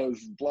was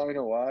blown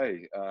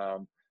away.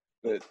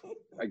 But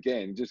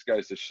again, just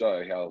goes to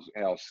show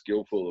how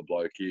skillful the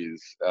bloke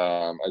is.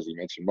 As you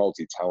mentioned,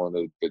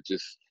 multi-talented, but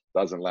just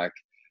doesn't lack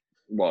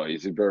well,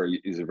 he's a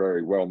very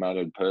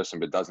well-mannered person,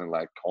 but doesn't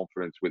lack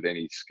confidence with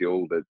any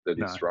skill that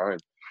No. he's thrown.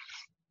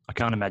 I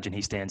can't imagine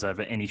he stands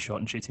over any shot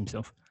and shoots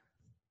himself.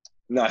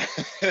 No,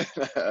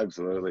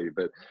 absolutely.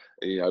 But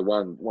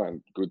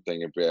one good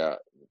thing about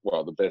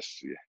the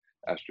best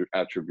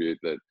attribute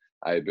that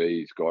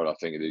AB's got, I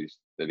think it is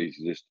that he's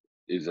just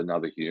is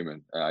another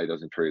human. He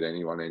doesn't treat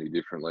anyone any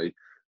differently.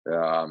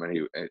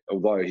 And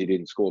although he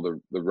didn't score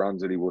the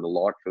runs that he would have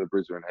liked for the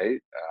Brisbane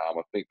Heat, I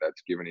think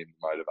that's given him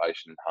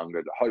motivation and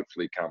hunger to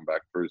hopefully come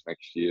back for his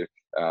next year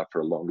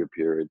for a longer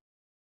period.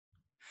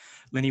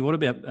 Lynny, what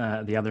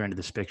about the other end of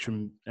the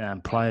spectrum,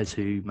 players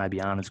who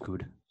maybe aren't as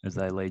good as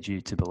they lead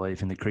you to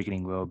believe in the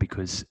cricketing world?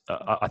 Because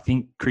I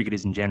think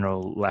cricketers in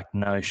general lack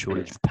no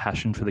shortage of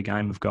passion for the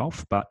game of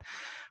golf, but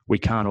we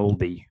can't all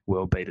be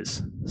world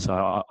beaters.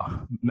 So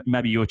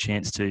maybe your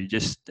chance to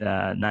just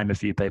name a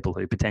few people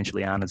who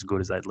potentially aren't as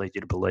good as they'd lead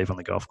you to believe on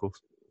the golf course.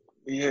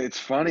 Yeah, it's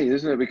funny,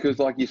 isn't it? Because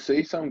you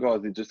see some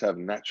guys that just have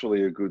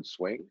naturally a good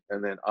swing,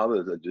 and then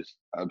others are just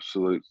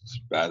absolute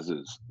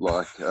spazzes.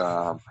 Like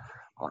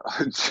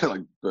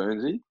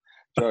Burnsy,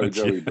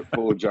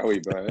 poor Joey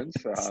Burns.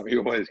 He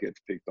always gets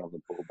picked on,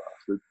 the poor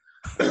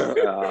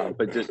bastard,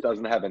 but just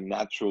doesn't have a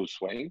natural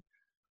swing.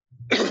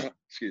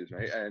 Excuse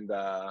me. And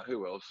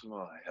who else?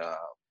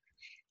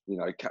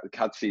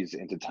 Cutsy's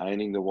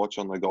entertaining to watch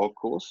on the golf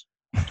course.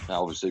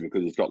 Obviously,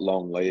 because he's got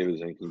long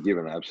levers and can give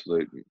an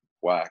absolute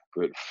whack.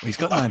 But he's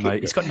got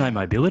no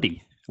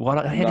mobility. How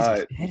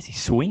does he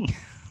swing?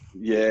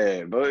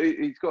 Yeah, but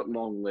he's got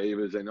long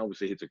levers and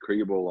obviously hits a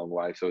cricket ball a long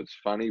way. So it's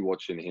funny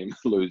watching him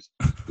lose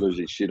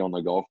his shit on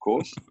the golf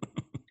course.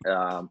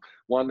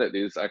 One that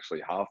is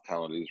actually half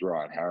talented is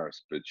Ryan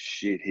Harris, but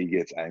shit, he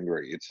gets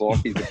angry. It's like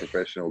he's a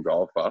professional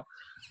golfer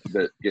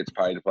that gets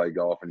paid to play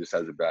golf and just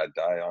has a bad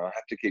day. I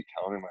have to keep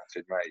telling him, I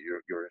said, mate,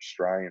 you're an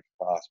Australian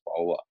fast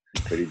bowler,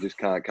 but he just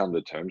can't come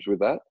to terms with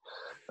that.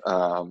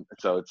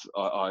 So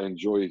I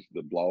enjoy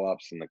the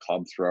blow-ups and the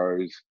club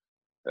throws.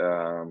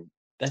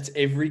 That's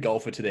every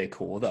golfer to their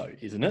core, though,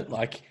 isn't it?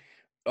 Like,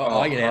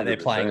 I get out there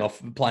playing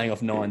off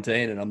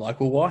 19, and I'm like,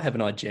 well, why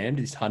haven't I jammed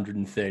this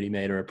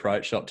 130-meter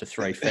approach shot to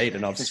 3 feet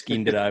and I've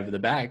skinned it over the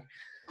back?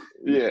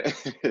 Yeah,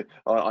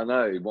 I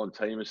know. One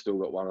team has still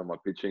got one of my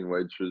pitching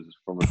wedges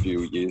from a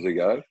few years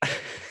ago.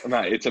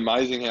 Mate, it's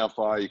amazing how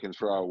far you can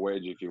throw a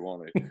wedge if you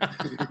want it.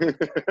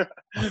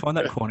 I find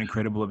that quite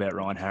incredible about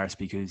Ryan Harris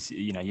because,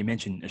 you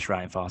mentioned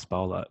Australian fast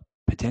bowler,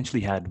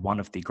 potentially had one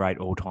of the great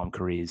all-time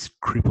careers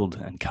crippled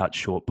and cut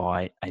short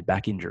by a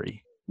back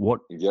injury.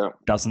 What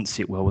doesn't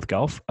sit well with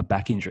golf? A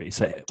back injury.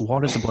 So why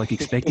does the bloke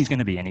expect he's going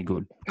to be any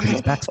good? Because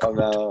his back's I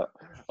know.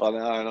 And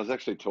I was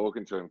actually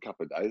talking to him a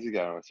couple of days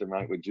ago, and I said,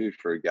 mate, we're due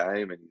for a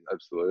game, and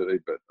absolutely.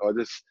 But I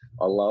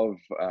love,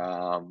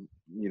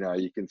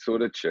 you can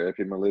sort of chirp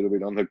him a little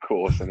bit on the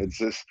course, and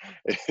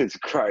it's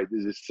great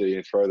to just see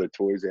him throw the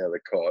toys out of the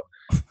cot.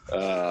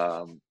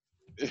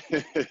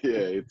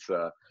 It's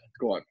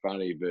quite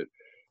funny, but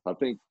I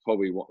think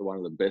probably one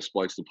of the best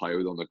blokes to play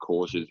with on the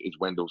course is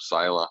Wendell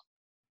Saylor.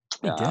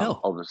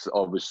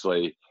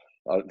 Obviously,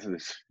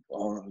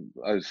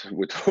 as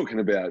we're talking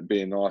about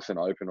being nice and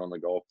open on the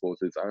golf course,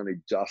 there's only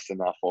just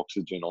enough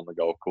oxygen on the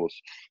golf course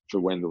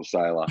for Wendell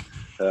Saylor.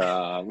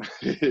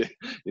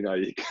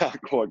 You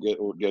can't quite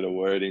get a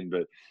word in,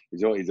 but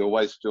he's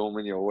always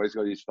filming. You always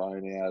got his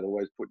phone out,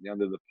 always putting you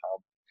under the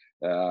pump.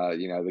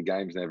 The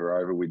game's never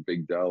over with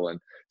Big Dell, and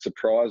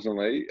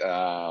surprisingly,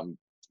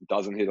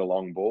 doesn't hit a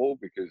long ball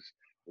because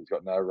he's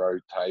got no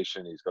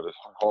rotation. He's got a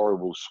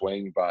horrible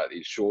swing, but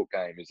his short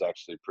game is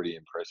actually pretty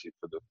impressive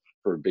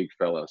for a big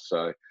fella.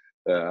 So,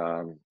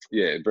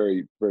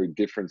 very, very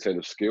different set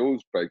of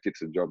skills, but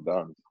gets the job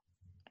done.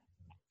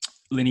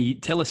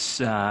 Lynny, tell us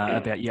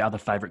about your other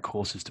favourite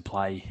courses to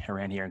play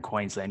around here in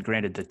Queensland.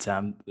 Granted that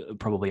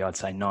probably I'd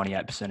say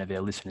 98% of our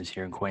listeners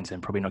here in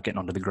Queensland probably not getting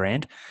onto the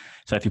Grand.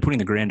 So if you're putting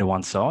the Grand to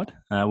one side,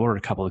 what are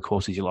a couple of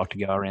courses you like to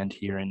go around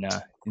here in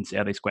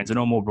Southeast Queensland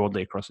or more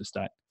broadly across the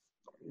state?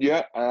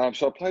 Yeah,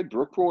 so I played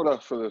Brookwater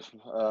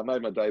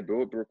made my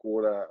debut at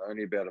Brookwater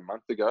only about a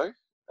month ago.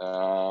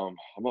 I'm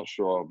not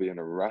sure I'll be in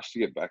a rush to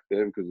get back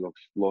there because I've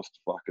lost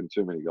fucking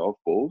too many golf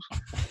balls.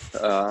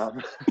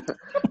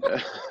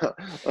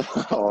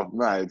 Oh,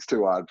 mate, it's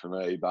too hard for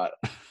me. But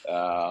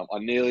I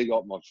nearly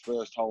got my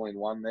first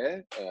hole-in-one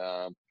there,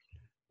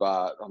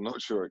 but I'm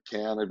not sure it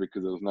counted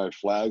because there was no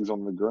flags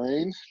on the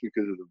green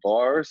because of the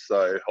virus.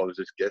 So I was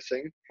just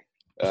guessing.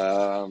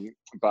 But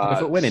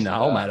if it went in the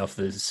hole, mate, off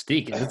the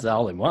stick, it's a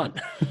hole-in-one.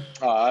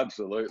 Oh,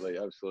 absolutely.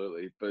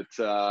 But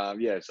so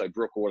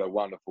Brookwater,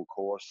 wonderful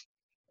course.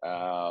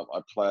 I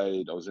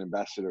was an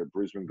ambassador at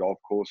Brisbane golf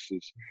course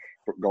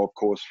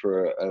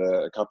for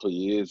a couple of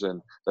years, and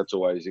that's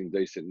always in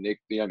decent nick.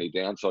 The only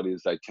downside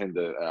is they tend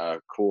to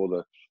core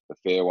the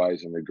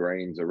fairways and the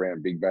greens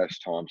around Big Bash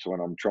time. So when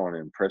I'm trying to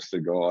impress the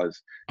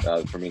guys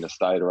from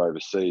interstate or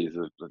overseas,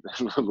 it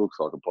looks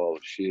like a pile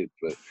of shit.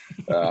 But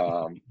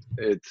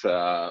it's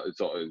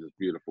always a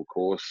beautiful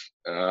course.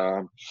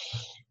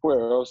 Where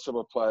else have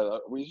I played?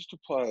 We used to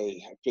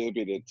play a fair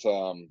bit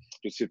at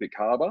Pacific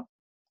Harbour.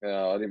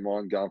 I didn't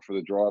mind going for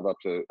the drive up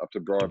to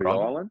Bribie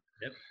Island.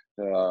 Yep.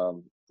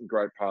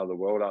 Great part of the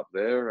world up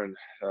there, and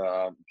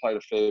played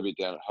a fair bit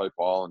down at Hope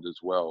Island as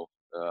well.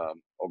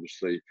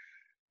 Obviously,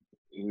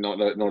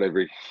 not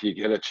every you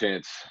get a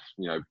chance.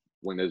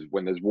 When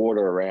there's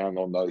water around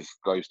on those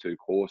two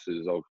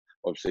courses,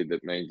 obviously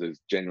that means there's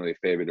generally a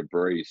fair bit of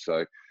breeze.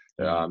 So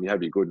you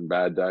have your good and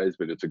bad days,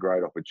 but it's a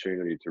great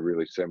opportunity to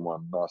really send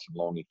one nice and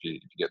long if you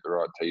get the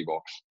right tee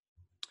box.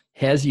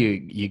 How's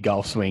your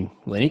golf swing,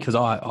 Lynny? Because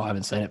I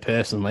haven't seen it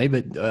personally,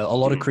 but a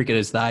lot of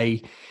cricketers,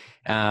 they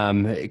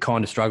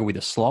kind of struggle with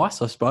a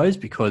slice, I suppose,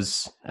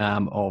 because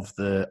of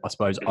the, I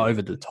suppose,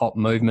 over the top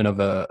movement of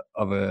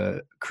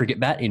a cricket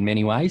bat in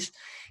many ways.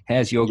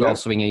 How's your golf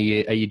swing?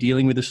 Are you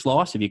dealing with a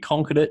slice? Have you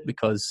conquered it?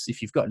 Because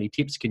if you've got any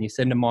tips, can you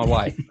send them my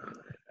way?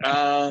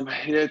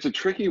 It's a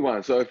tricky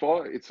one. So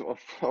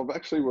I've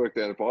actually worked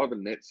out if I have a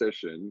net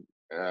session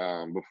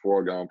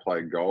before I go and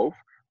play golf,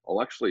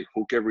 I'll actually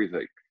hook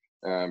everything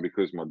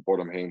because my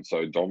bottom hand's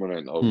so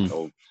dominant.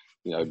 I'll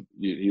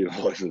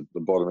utilize the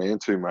bottom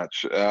hand too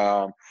much.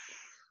 But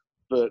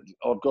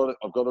I've got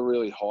a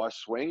really high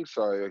swing,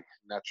 so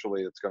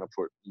naturally it's going to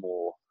put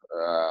more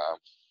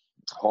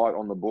height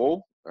on the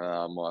ball.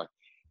 My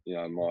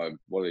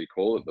what do you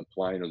call it? The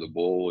plane of the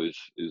ball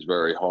is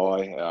very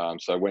high.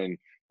 So when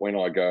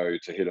I go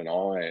to hit an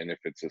iron, if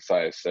it's a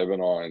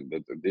 7 iron,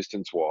 the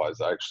distance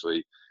wise,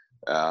 actually,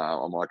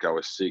 I might go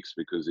a 6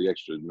 because the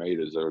extra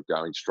meters are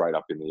going straight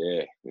up in the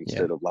air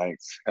instead of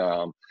lengths.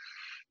 I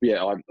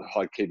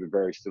keep it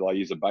very still. I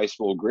use a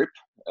baseball grip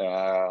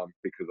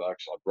because I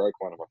broke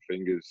one of my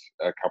fingers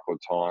a couple of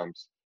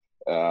times.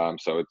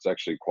 So it's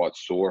actually quite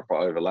sore if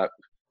I overlap.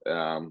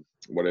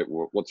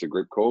 What's the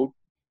grip called?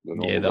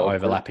 The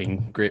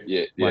overlapping grip.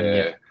 Yeah.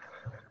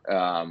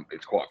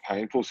 It's quite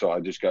painful, so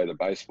I just go to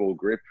baseball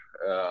grip,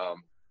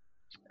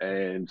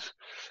 and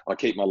I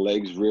keep my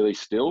legs really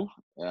still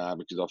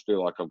because I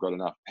feel like I've got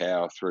enough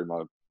power through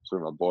my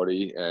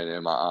body,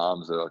 and my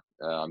arms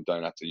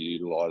don't have to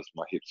utilize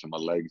my hips and my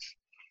legs.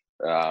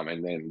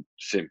 And then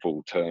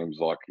simple terms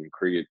like in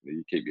cricket,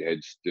 you keep your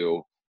head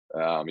still,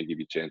 you give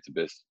your chance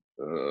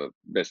the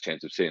best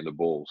chance of seeing the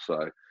ball.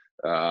 So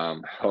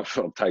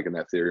I've taken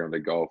that theory onto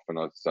golf, and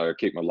I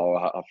keep my lower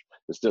half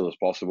as still as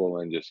possible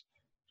and just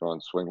try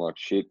and swing like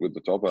shit with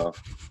the top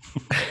half.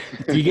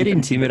 Do you get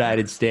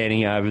intimidated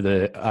standing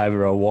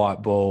over a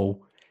white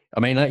ball? I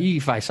mean, you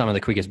face some of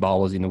the quickest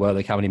bowlers in the world.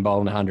 They're coming in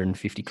bowling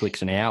 150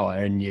 clicks an hour,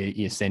 and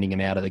you're sending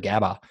them out of the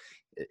gabba.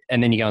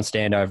 And then you go and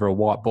stand over a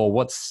white ball.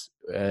 What's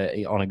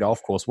on a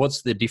golf course?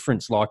 What's the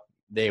difference like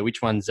there?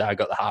 Which one's got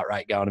the heart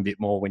rate going a bit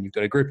more when you've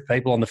got a group of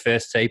people on the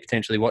first tee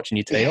potentially watching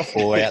you tee off,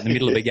 or out in the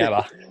middle of a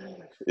gabba?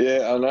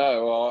 Yeah, I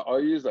know. I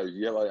use those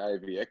yellow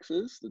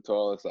AVXs, the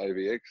Titleist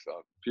AVX.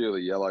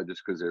 Purely yellow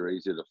just because they're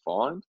easier to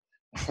find.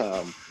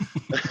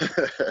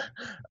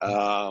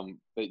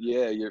 But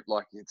yeah,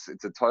 it's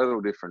a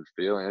total different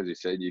feeling. As you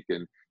said, you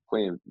can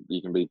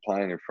be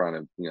playing in front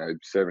of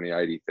 70,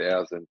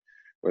 80,000,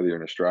 whether you're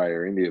in Australia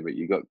or India, but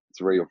you got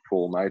 3 or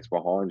 4 mates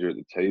behind you at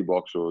the tee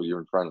box, or you're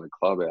in front of the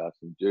clubhouse,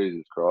 and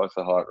Jesus Christ,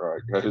 the heart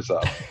rate goes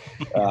up.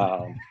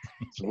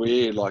 It's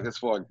weird.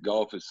 That's why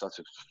golf is such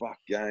a fuck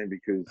game,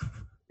 because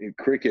in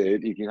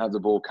cricket, you can have the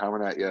ball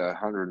coming at you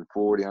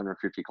 140,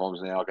 150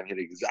 kilometers an hour. I can hit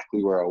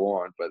exactly where I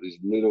want, but this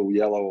little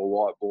yellow or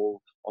white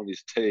ball on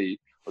this tee,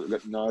 I've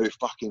got no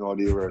fucking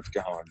idea where it's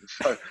going.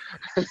 So,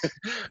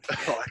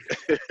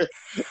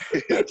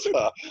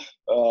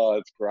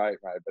 it's great,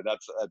 mate. But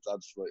that's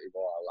absolutely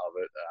why I love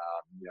it.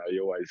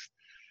 You always,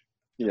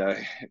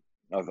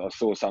 I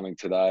saw something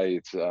today.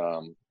 It's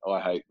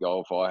I hate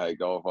golf.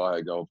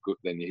 Good.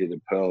 Then you hit a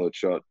pearl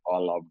shot. I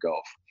love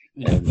golf.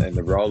 And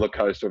the roller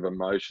coaster of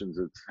emotions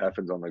that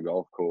happens on the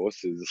golf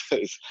course is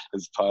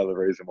part of the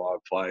reason why I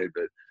played.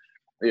 But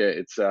yeah,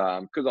 it's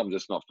because I'm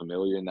just not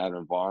familiar in that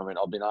environment.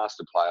 I've been asked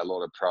to play a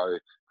lot of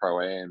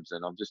pro-ams,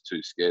 and I'm just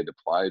too scared to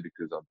play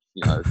because I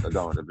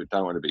don't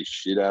want to be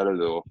shit at it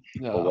or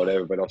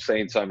whatever. But I've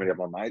seen so many of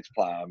my mates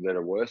play them that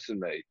are worse than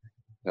me.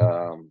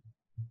 And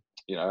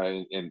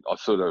I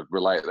sort of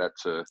relate that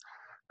to.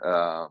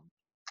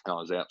 I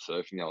was out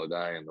surfing the other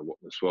day, and the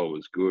swell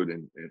was good,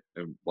 and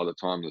by the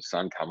time the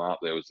sun come up,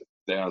 there was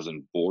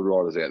 1,000 board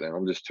riders out there.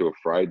 I'm just too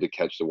afraid to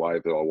catch the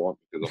wave that I want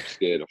because I'm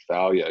scared of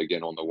failure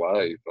again on the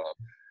wave.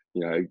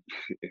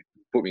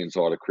 Put me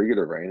inside a cricket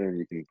arena, and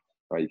you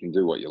can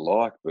do what you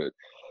like, but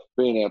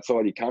being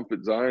outside your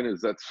comfort zone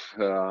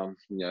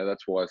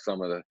that's why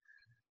some of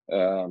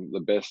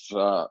the best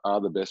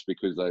are the best,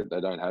 because they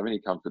don't have any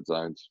comfort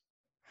zones.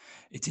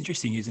 It's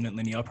interesting, isn't it,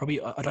 Lynny?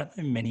 I don't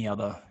know many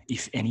other,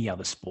 if any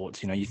other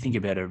sports. You think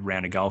about a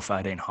round of golf,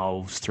 18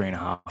 holes,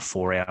 3.5,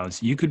 4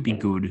 hours. You could be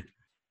good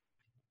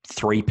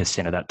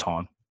 3% of that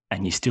time,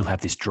 and you still have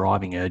this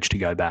driving urge to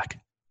go back.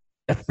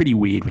 That's pretty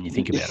weird when you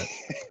think about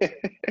it.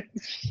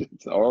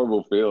 It's a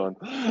horrible feeling.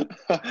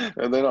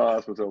 And then I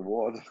ask myself,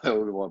 why the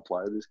hell do I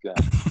play this game?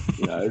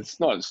 It's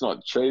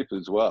not cheap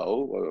as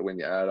well when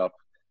you add up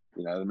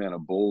the amount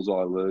of balls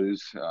I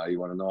lose. You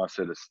want a nice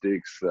set of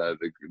sticks,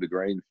 the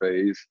green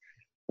fees.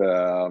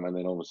 And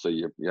then obviously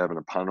you're having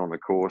a punt on the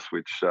course,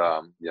 which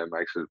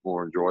makes it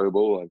more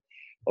enjoyable. And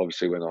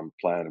obviously when I'm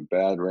playing a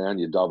bad round,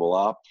 you double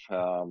up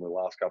the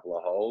last couple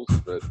of holes.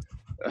 But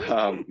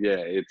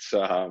it's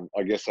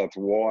I guess that's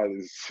why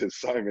there's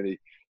so many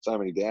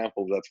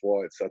downfalls. That's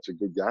why it's such a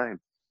good game.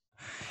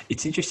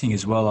 It's interesting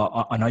as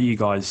well. I know you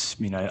guys,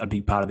 a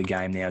big part of the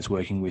game now is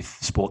working with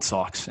sports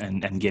psychs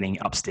and getting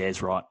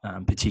upstairs right,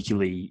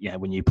 particularly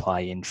when you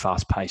play in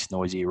fast-paced,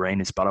 noisy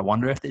arenas. But I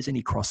wonder if there's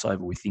any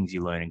crossover with things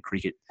you learn in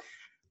cricket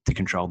to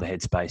control the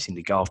headspace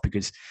into golf,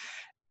 because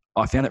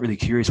I found it really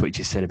curious what you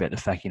just said about the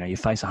fact, you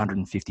face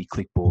 150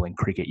 click ball in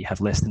cricket, you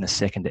have less than a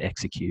second to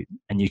execute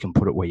and you can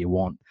put it where you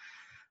want.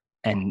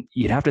 And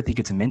you'd have to think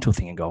it's a mental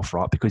thing in golf,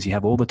 right? Because you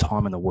have all the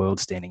time in the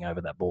world standing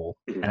over that ball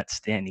and it's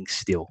standing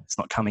still. It's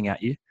not coming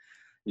at you.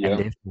 Yeah. And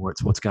therefore,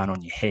 it's what's going on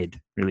in your head,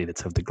 really,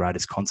 that's of the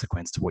greatest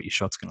consequence to what your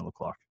shot's going to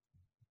look like.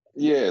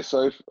 Yeah,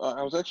 so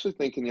I was actually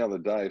thinking the other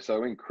day,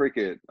 so in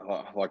cricket,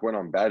 like when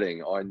I'm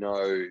batting, I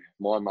know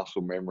my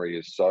muscle memory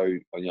is so,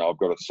 I've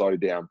got it so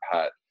down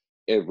pat,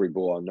 every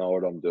ball I know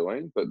what I'm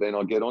doing. But then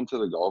I get onto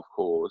the golf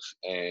course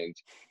and,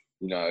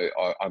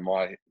 I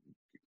might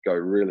go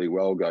really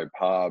well, go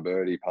par,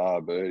 birdie,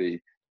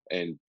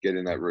 and get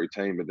in that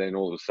routine. But then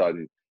all of a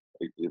sudden,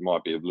 it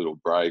might be a little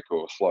break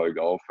or slow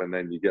golf, and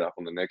then you get up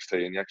on the next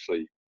tee and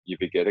you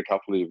forget a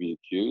couple of your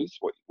cues,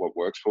 what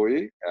works for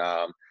you.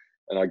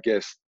 And I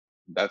guess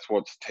that's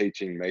what's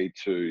teaching me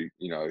to,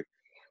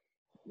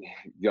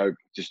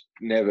 just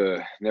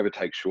never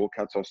take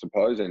shortcuts, I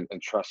suppose, and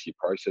trust your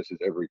processes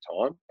every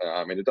time.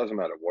 And it doesn't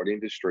matter what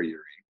industry you're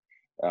in.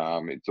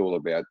 It's all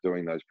about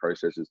doing those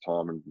processes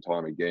time and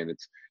time again.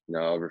 It's,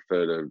 I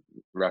refer to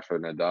Rafa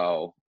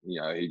Nadal,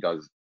 he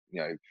does,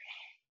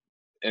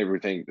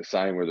 everything the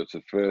same, whether it's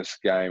the first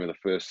game or the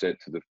first set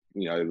to the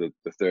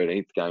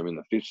 13th game in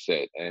the 5th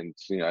set. And,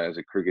 as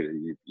a cricketer,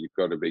 you've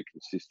got to be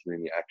consistent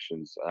in your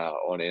actions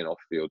on and off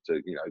field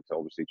to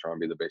obviously try and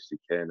be the best you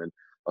can. And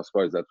I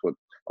suppose that's what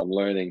I'm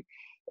learning.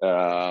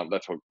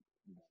 That's what,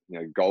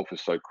 golf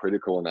is so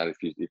critical in that if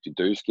you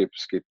do skip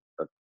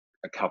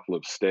a couple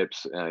of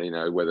steps,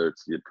 whether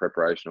it's your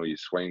preparation or your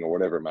swing or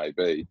whatever it may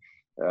be,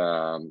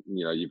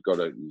 you've got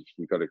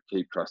to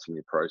keep trusting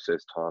your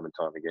process time and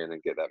time again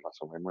and get that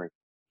muscle memory.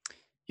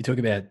 You talk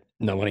about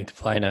not wanting to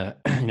play in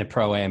a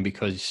pro-am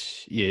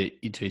because you're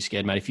too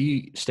scared, mate. If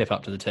you step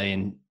up to the tee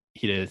and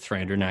hit a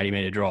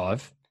 380-metre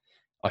drive,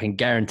 I can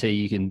guarantee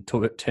you can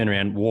turn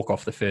around, walk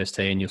off the first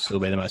tee, and you'll still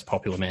be the most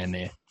popular man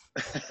there.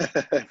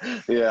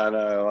 Yeah, I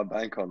know. I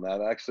bank on that.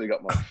 I actually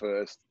got my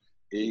first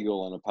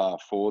eagle on a par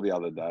 4 the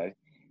other day.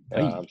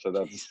 So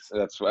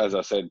that's as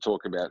I said,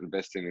 talk about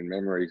investing in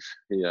memories.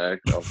 I'm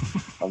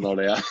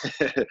not out.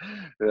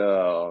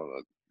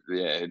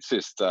 It's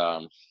just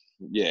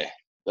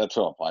that's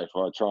what I play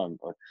for. I try and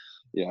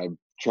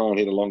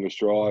hit the longest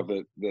drive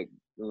that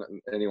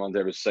anyone's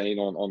ever seen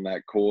on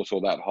that course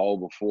or that hole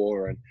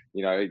before, and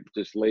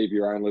just leave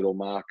your own little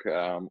mark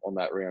on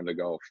that round of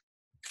golf.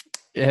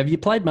 Have you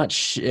played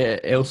much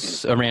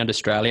else around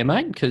Australia,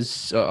 mate?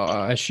 Because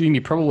I assume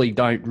you probably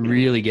don't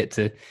really get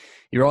to.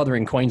 You're either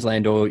in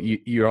Queensland or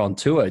you're on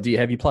tour.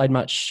 Have you played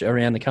much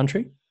around the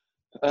country?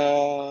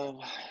 I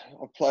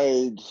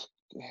played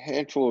a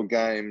handful of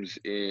games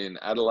in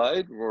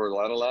Adelaide,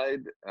 Royal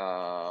Adelaide.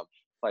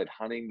 Played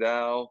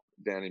Huntingdale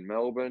down in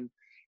Melbourne,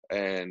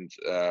 and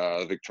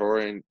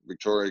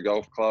Victoria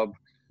Golf Club,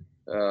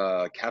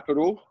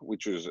 Capital,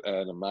 which was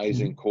an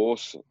amazing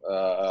course.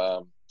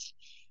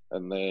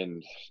 And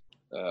then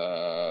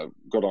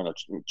got on a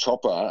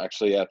chopper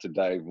actually out to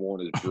Dave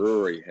Warner's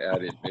brewery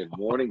out in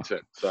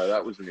Mornington. So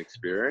that was an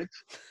experience.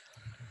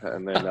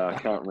 And then I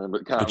can't remember.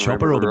 The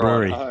chopper or the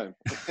brewery?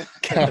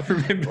 Can't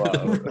remember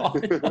the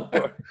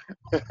ride.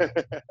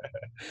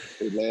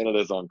 It landed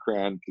us on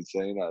Crown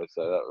Casino.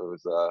 So that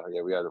was,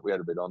 we had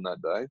a bit on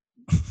that day.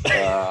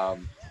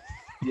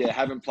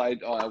 Haven't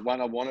played.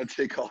 One I want to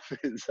tick off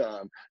is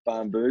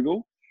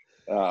Barnbougle.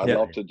 I'd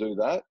love to do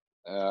that.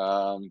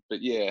 But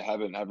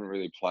haven't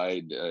really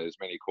played as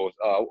many courses.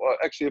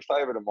 Actually, a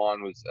favourite of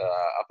mine was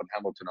up in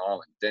Hamilton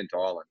Island, Dent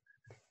Island.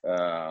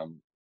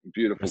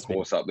 Beautiful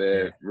course up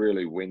there,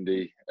 really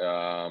windy.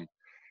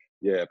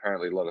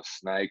 Apparently a lot of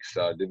snakes,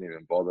 so I didn't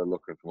even bother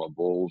looking for my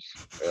balls.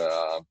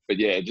 But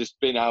just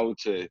being able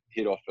to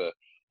hit off a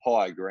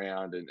high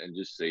ground and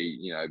just see,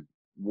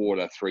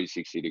 water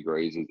 360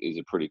 degrees is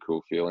a pretty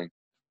cool feeling.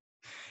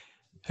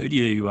 Who do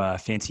you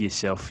fancy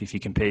yourself, if you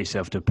compare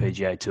yourself to a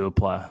PGA Tour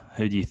player?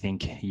 Who do you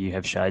think you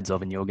have shades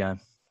of in your game?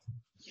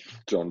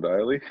 John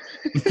Daly.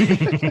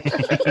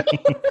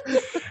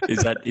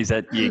 Is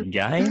that your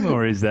game,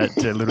 or is that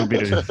a little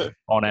bit of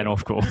on and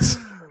off course?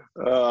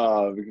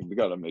 We've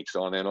got a mix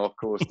on and off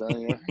course, don't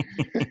you?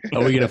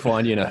 Are we going to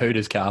find you in a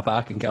Hooters car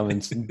park and come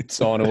and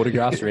sign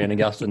autographs around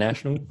Augusta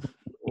National?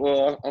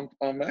 Well,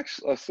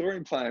 I saw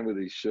him playing with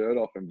his shirt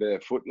off and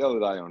barefoot the other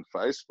day on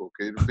Facebook.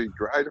 It'd be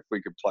great if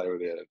we could play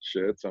without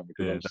shirts on,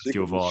 because I'm sick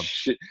of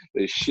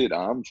the shit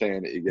arm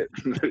tan that you get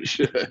from those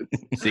shirts.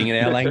 Singing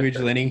our language,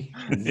 Lynny.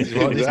 This is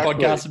what this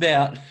podcast's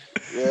about.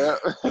 Yeah.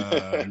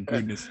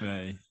 Goodness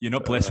me. You're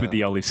not blessed with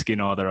the olive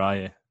skin either, are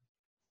you?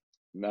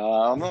 No,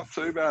 I'm not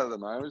too bad at the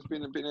moment. It's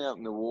been out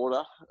in the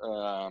water,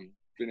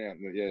 been out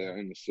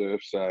in the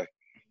surf. So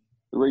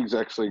the rig's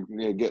actually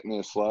getting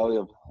there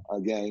slowly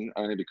again,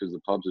 only because the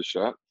pubs are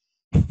shut.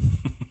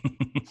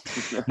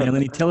 Now,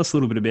 Lynny, tell us a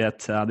little bit about,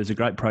 there's a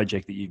great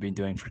project that you've been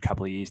doing for a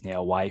couple of years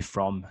now away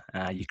from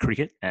your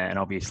cricket. And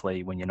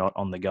obviously, when you're not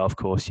on the golf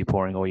course, you're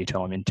pouring all your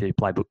time into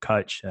Playbook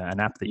Coach, an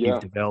app that you've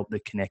developed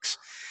that connects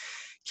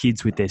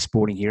kids with their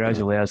sporting heroes,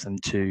 allows them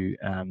to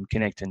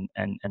connect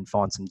and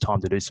find some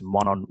time to do some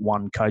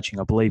one-on-one coaching.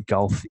 I believe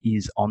golf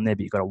is on there,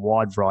 but you've got a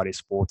wide variety of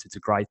sports. It's a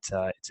great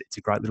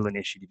little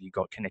initiative you've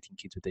got connecting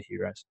kids with their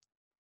heroes.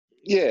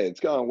 Yeah, it's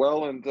going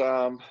well. And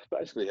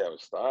basically how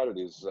it started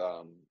is,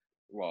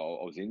 well,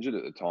 I was injured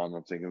at the time.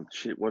 I'm thinking,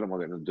 shit, what am I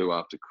going to do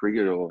after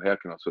cricket, or how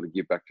can I sort of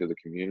give back to the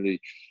community?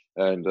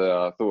 And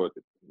I thought,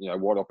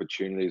 what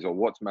opportunities or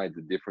what's made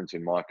the difference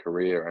in my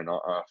career. And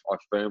I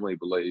firmly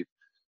believe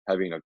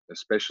having a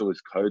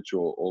specialist coach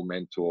or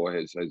mentor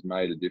has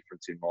made a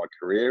difference in my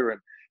career. And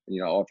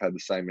I've had the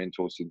same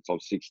mentor since I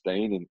was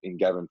 16 in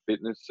Gavin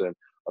Fitness, and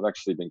I've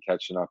actually been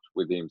catching up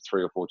with him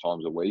 3 or 4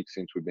 times a week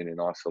since we've been in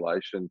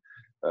isolation,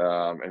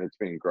 and it's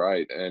been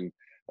great. And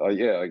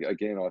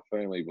again, I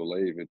firmly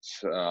believe it's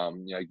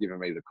given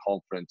me the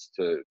confidence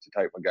to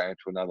take my game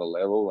to another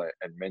level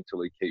and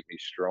mentally keep me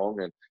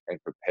strong and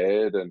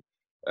prepared. And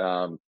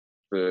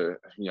for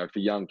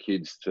young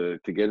kids to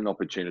get an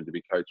opportunity to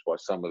be coached by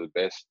some of the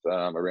best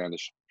around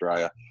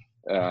Australia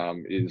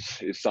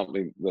is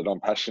something that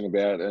I'm passionate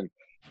about. And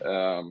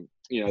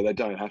they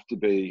don't have to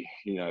be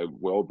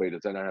world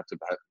beaters. They don't have to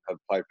have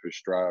played for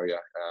Australia.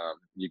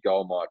 Your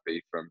goal might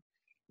be from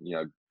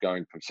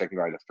going from second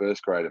grade to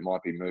first grade. It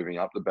might be moving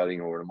up the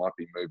batting order. It might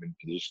be moving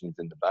positions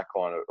in the back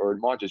line, or it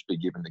might just be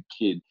giving the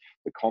kid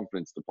the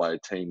confidence to play a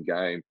team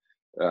game.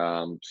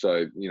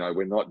 So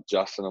we're not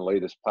just an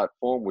elitist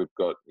platform. We've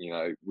got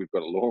a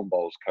lawn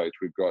bowls coach.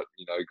 We've got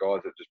guys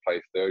that just play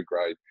third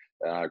grade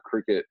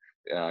cricket,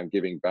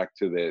 giving back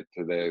to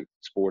their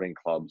sporting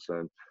clubs.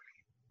 And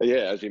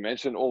as you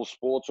mentioned, all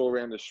sports all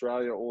around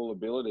Australia, all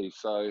abilities.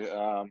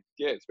 So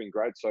it's been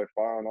great so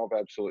far, and I've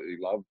absolutely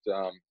loved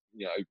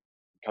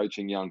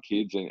coaching young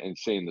kids and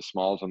seeing the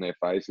smiles on their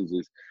faces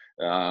is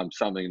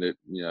something that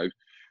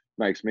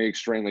makes me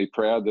extremely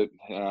proud that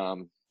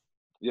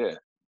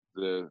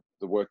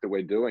the work that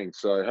we're doing.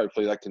 So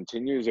hopefully that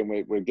continues, and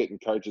we're getting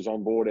coaches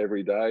on board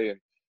every day.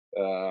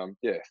 And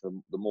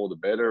the more the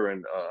better.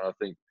 And I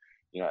think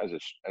as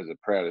a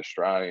proud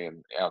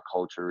Australian, our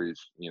culture is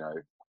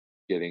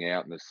getting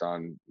out in the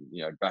sun,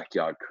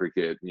 backyard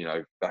cricket,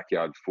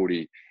 backyard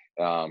footy,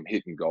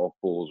 hitting golf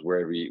balls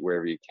wherever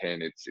you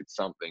can. It's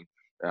something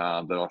that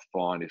I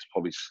find is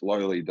probably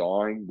slowly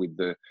dying with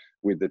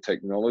the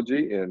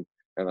technology. And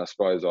I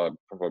suppose I'm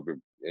probably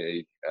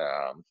a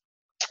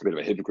bit of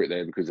a hypocrite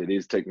there, because it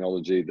is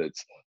technology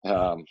that's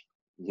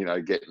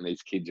getting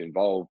these kids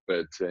involved.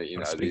 But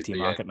speak to your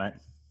market, mate.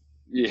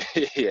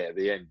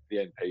 The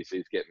end piece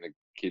is getting the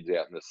kids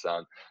out in the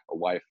sun,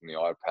 away from the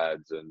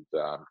iPads, and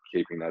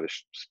keeping that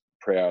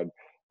proud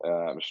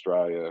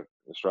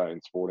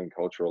Australian sporting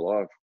culture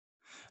alive.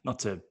 Not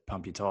to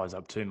pump your tyres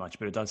up too much,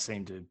 but it does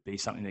seem to be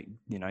something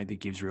that that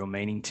gives real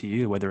meaning to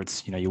you. Whether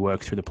it's you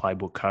work through the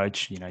Playbook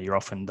Coach, you're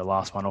often the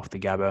last one off the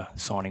Gabba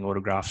signing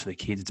autographs for the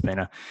kids. It's been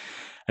a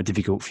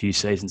difficult few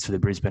seasons for the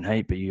Brisbane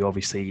Heat, but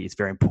it's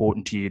very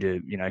important to you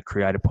to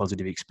create a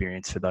positive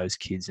experience for those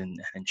kids and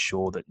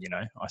ensure that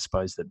I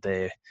suppose that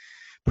they're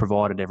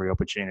provided every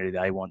opportunity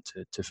they want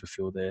to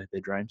fulfill their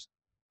dreams.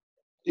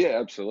 Yeah,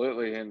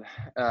 absolutely. And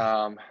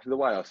the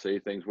way I see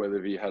things,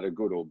 whether you had a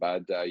good or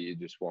bad day, you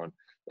just want,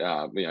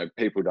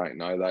 people don't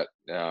know that,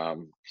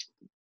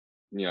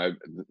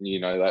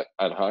 that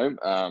at home.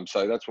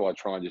 So that's why I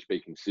try and just be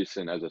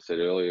consistent, as I said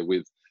earlier,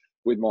 with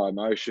my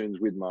emotions,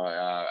 with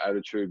my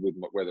attitude, with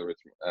whether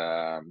it's,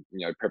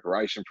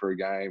 preparation for a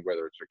game,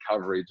 whether it's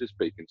recovery, just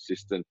be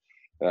consistent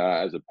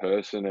as a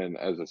person. And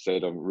as I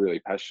said, I'm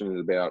really passionate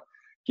about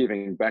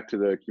giving back to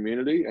the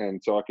community, and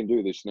so I can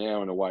do this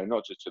now in a way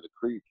not just to the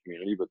cricket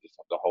community, but just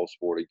the whole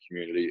sporting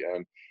community.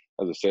 And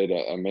as I said,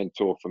 a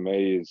mentor for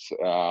me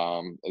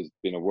has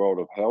been a world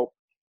of help.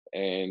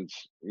 And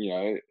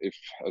if,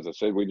 as I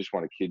said, we just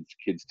want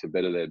kids to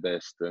better their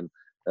best. And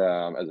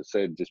as I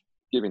said, just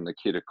giving the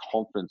kid the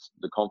confidence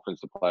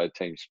to play a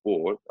team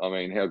sport. I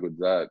mean, how good's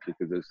that?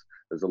 Because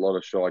there's a lot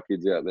of shy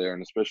kids out there,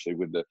 and especially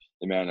with the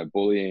amount of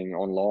bullying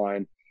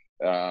online.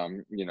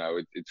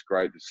 It's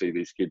great to see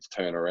these kids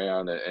turn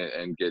around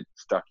and get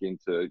stuck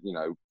into,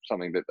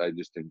 something that they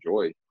just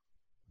enjoy.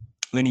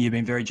 Lynny, you've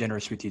been very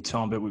generous with your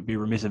time, but it would be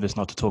remiss of us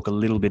not to talk a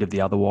little bit of the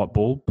other white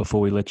ball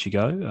before we let you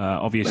go.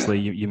 Obviously,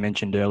 you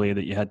mentioned earlier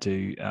that you had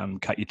to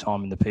cut your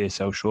time in the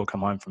PSL short,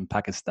 come home from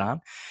Pakistan.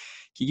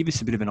 Can you give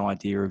us a bit of an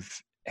idea of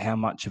how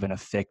much of an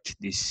effect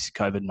this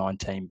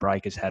COVID-19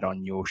 break has had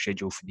on your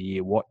schedule for the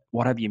year?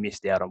 What have you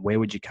missed out on? Where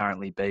would you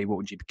currently be? What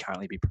would you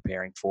currently be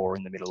preparing for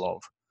in the middle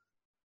of?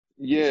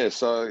 Yeah,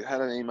 so I had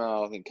an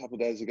email, I think, a couple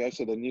of days ago.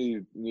 So the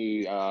new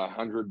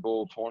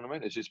 100-ball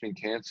tournament has just been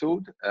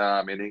cancelled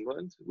in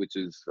England, which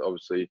is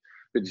obviously a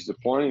bit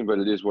disappointing, but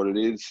it is what it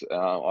is.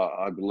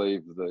 I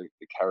believe the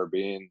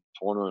Caribbean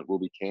tournament will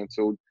be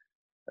cancelled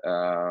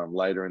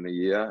later in the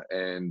year,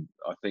 and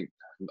I think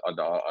I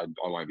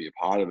won't be a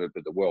part of it,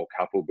 but the World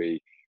Cup will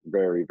be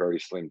very, very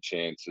slim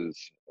chances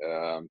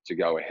to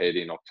go ahead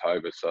in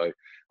October. So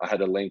I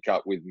had a link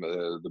up with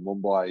the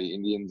Mumbai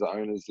Indians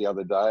owners the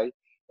other day,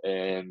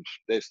 and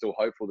they're still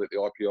hopeful that the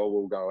IPL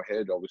will go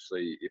ahead.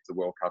 Obviously, if the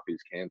World Cup is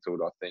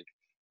cancelled, I think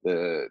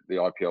the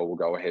IPL will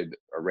go ahead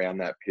around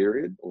that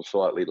period or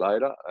slightly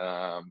later.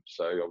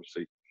 So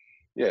obviously,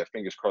 yeah,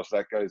 fingers crossed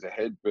that goes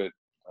ahead. But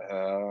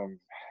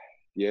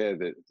yeah,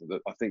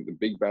 I think the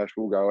Big Bash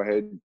will go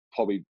ahead,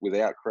 probably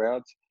without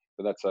crowds,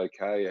 but that's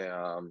okay.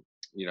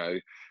 You know,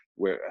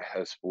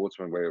 as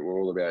sportsmen, we're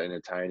all about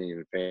entertaining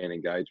and fan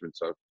engagement.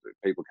 So if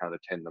people can't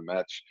attend the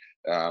match,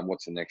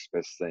 what's the next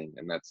best thing?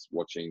 And that's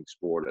watching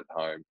sport at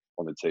home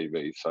on the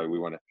TV. So we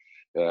want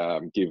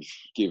to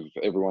give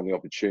everyone the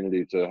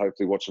opportunity to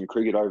hopefully watch some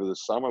cricket over the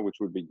summer, which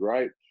would be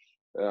great.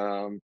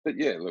 But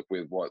yeah, look,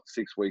 we're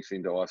 6 weeks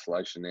into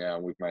isolation now,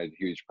 and we've made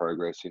huge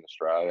progress in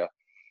Australia.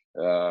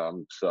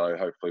 So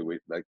hopefully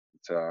that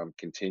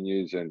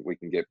continues and we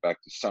can get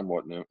back to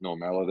somewhat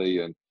normality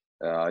and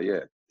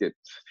yeah, get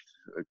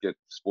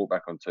sport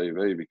back on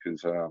TV,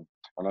 because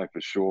I know for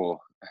sure,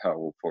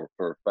 for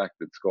a fact,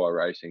 that Sky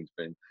Racing's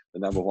been the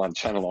number one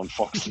channel on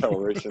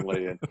Foxtel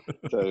recently, and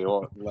tell you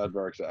what,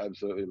 Ladbrokes are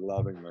absolutely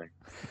loving me.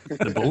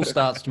 The ball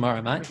starts tomorrow,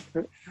 mate.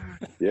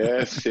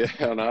 Yes, yeah,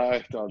 I know.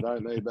 I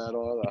don't need that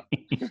either.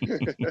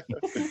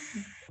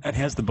 And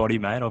how's the body,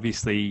 mate?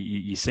 Obviously,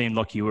 you seemed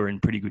like you were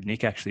in pretty good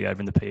nick actually over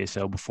in the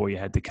PSL before you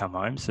had to come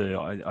home. So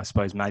I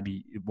suppose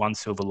maybe one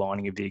silver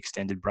lining of the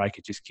extended break,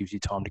 it just gives you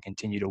time to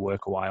continue to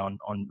work away on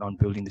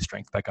building the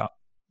strength back up.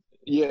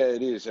 Yeah,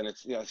 it is, and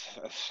it's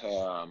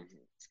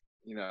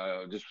you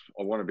know,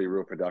 I want to be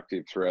real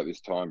productive throughout this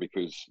time,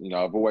 because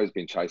I've always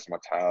been chasing my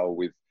tail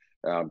with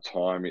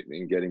time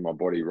in getting my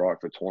body right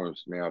for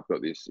tournaments. Now I've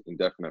got this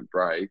indefinite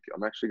break.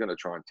 I'm actually going to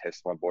try and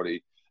test my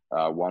body,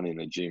 one in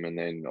the gym, and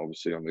then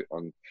obviously on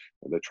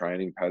the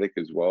training paddock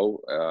as well.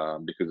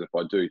 Because if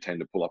I do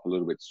tend to pull up a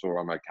little bit sore,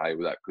 I'm okay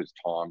with that, because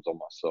time's on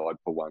my side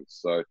for once.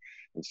 So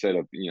instead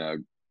of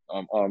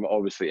I'm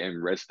obviously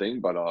resting,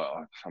 but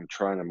I'm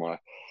training my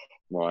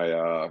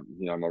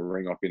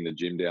ring up in the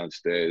gym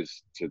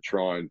downstairs to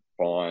try and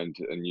find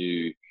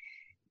new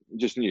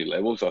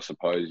levels, I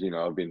suppose.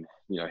 I've been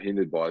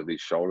hindered by these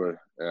shoulder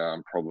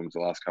problems the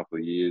last couple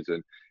of years,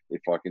 and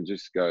if I can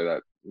just go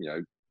that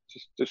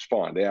just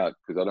find out,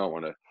 because I don't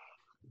want to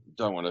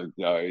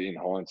go in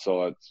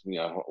hindsight,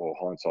 or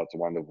hindsight's a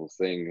wonderful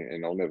thing,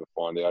 and I'll never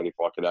find out if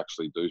I could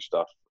actually do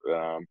stuff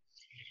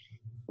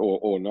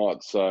or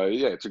not. So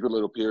yeah, it's a good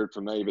little period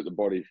for me, but the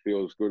body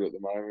feels good at the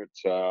moment.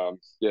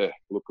 Yeah,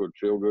 look good,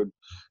 feel good,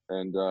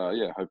 and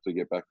yeah, hopefully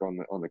get back on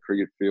the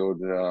cricket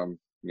field,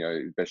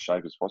 best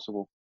shape as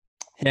possible.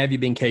 How have you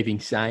been keeping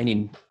sane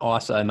in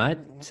ISO, mate?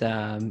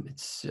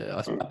 It's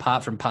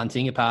apart from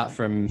punting, apart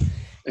from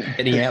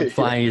getting out and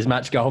playing as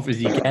much golf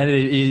as you can,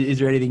 is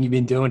there anything you've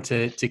been doing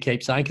to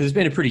keep sane? Because it's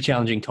been a pretty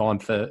challenging time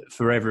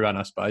for everyone,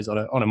 I suppose,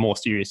 on a more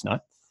serious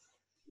note.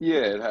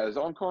 Yeah, it has.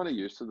 I'm kind of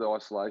used to the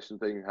isolation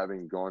thing,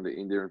 having gone to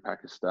India and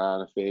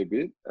Pakistan a fair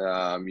bit,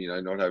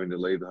 not having to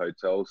leave the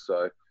hotel.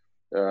 So,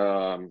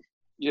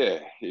 yeah,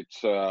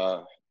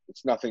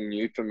 it's nothing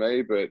new for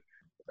me, but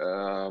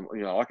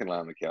I can lay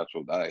on the couch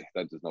all day.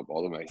 That does not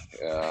bother me.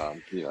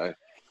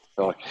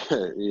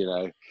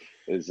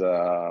 It's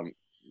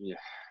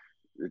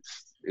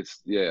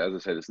as I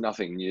said, it's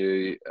nothing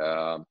new.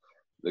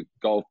 The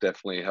golf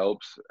definitely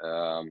helps.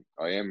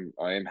 I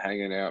am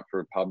hanging out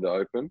for a pub to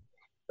open.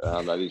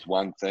 That is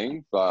one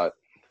thing, but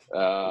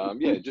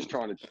just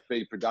trying to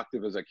be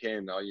productive as I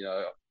can. I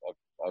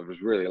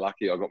was really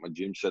lucky. I got my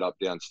gym set up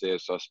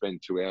downstairs, so I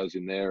spend 2 hours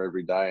in there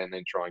every day, and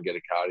then try and get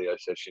a cardio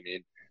session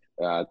in.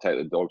 Take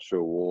the dogs for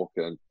a walk,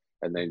 and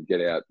then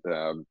get out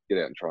and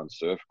try and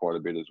surf quite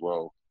a bit as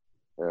well.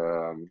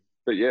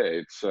 But yeah,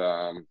 it's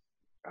I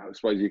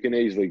suppose you can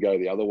easily go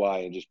the other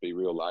way and just be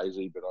real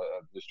lazy, but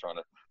I'm just trying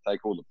to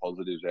take all the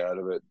positives out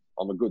of it.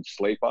 I'm a good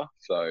sleeper,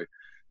 so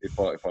if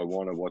I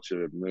want to watch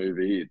a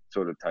movie, it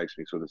sort of takes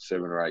me sort of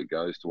 7 or 8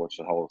 goes to watch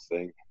the whole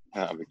thing,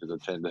 because I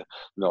tend to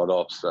nod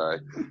off. So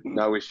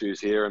no issues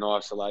here in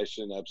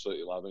isolation.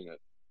 Absolutely loving it.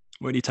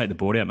 Where do you take the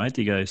board out, mate?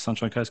 Do you go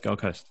Sunshine Coast,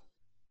 Gold Coast?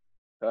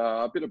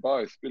 A bit of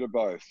both.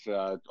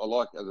 I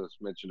like, as I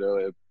mentioned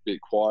earlier, a bit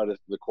quieter,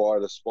 the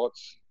quieter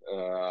spots.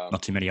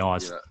 Not too many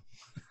eyes.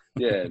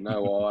 Yeah,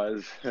 no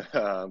eyes.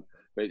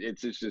 But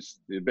it's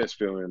just the best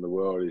feeling in the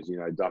world is,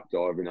 duck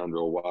diving under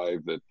a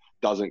wave that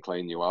doesn't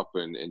clean you up,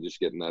 and just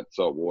getting that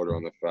salt water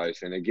on the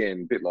face. And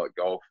again, a bit like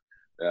golf,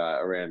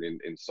 around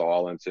in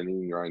silence and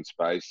in your own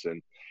space.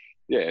 And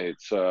yeah,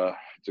 it's a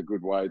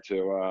good way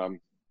to,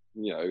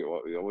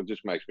 it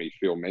just makes me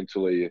feel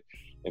mentally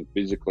and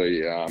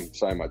physically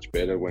so much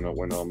better when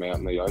I'm out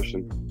in the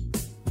ocean.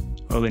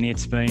 Well, Lynny,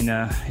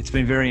 it's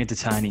been very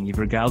entertaining. You've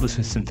regaled us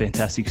with some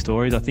fantastic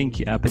stories. I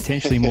think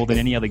potentially more than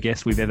any other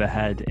guest we've ever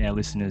had, our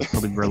listeners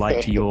probably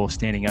relate to your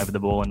standing over the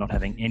ball and not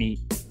having any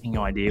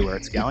idea where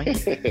it's going.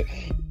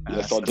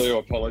 Yes, I do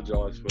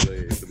apologise for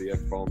the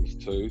F-bombs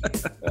too.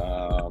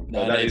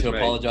 No need to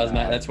apologise,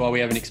 mate. That's why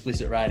we have an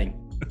explicit rating.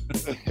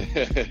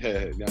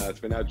 No, it's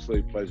been an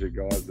absolute pleasure,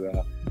 guys.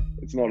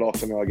 It's not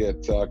often I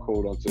get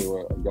called onto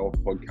a golf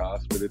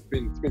podcast, but it's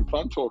been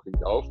fun talking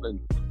golf, and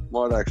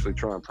might actually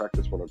try and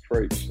practice what I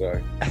preach.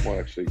 So I might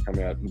actually come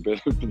out in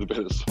the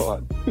better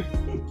side.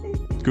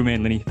 Good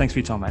man, Lynny. Thanks for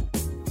your time, mate.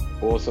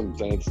 Awesome,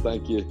 thanks.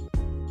 Thank you.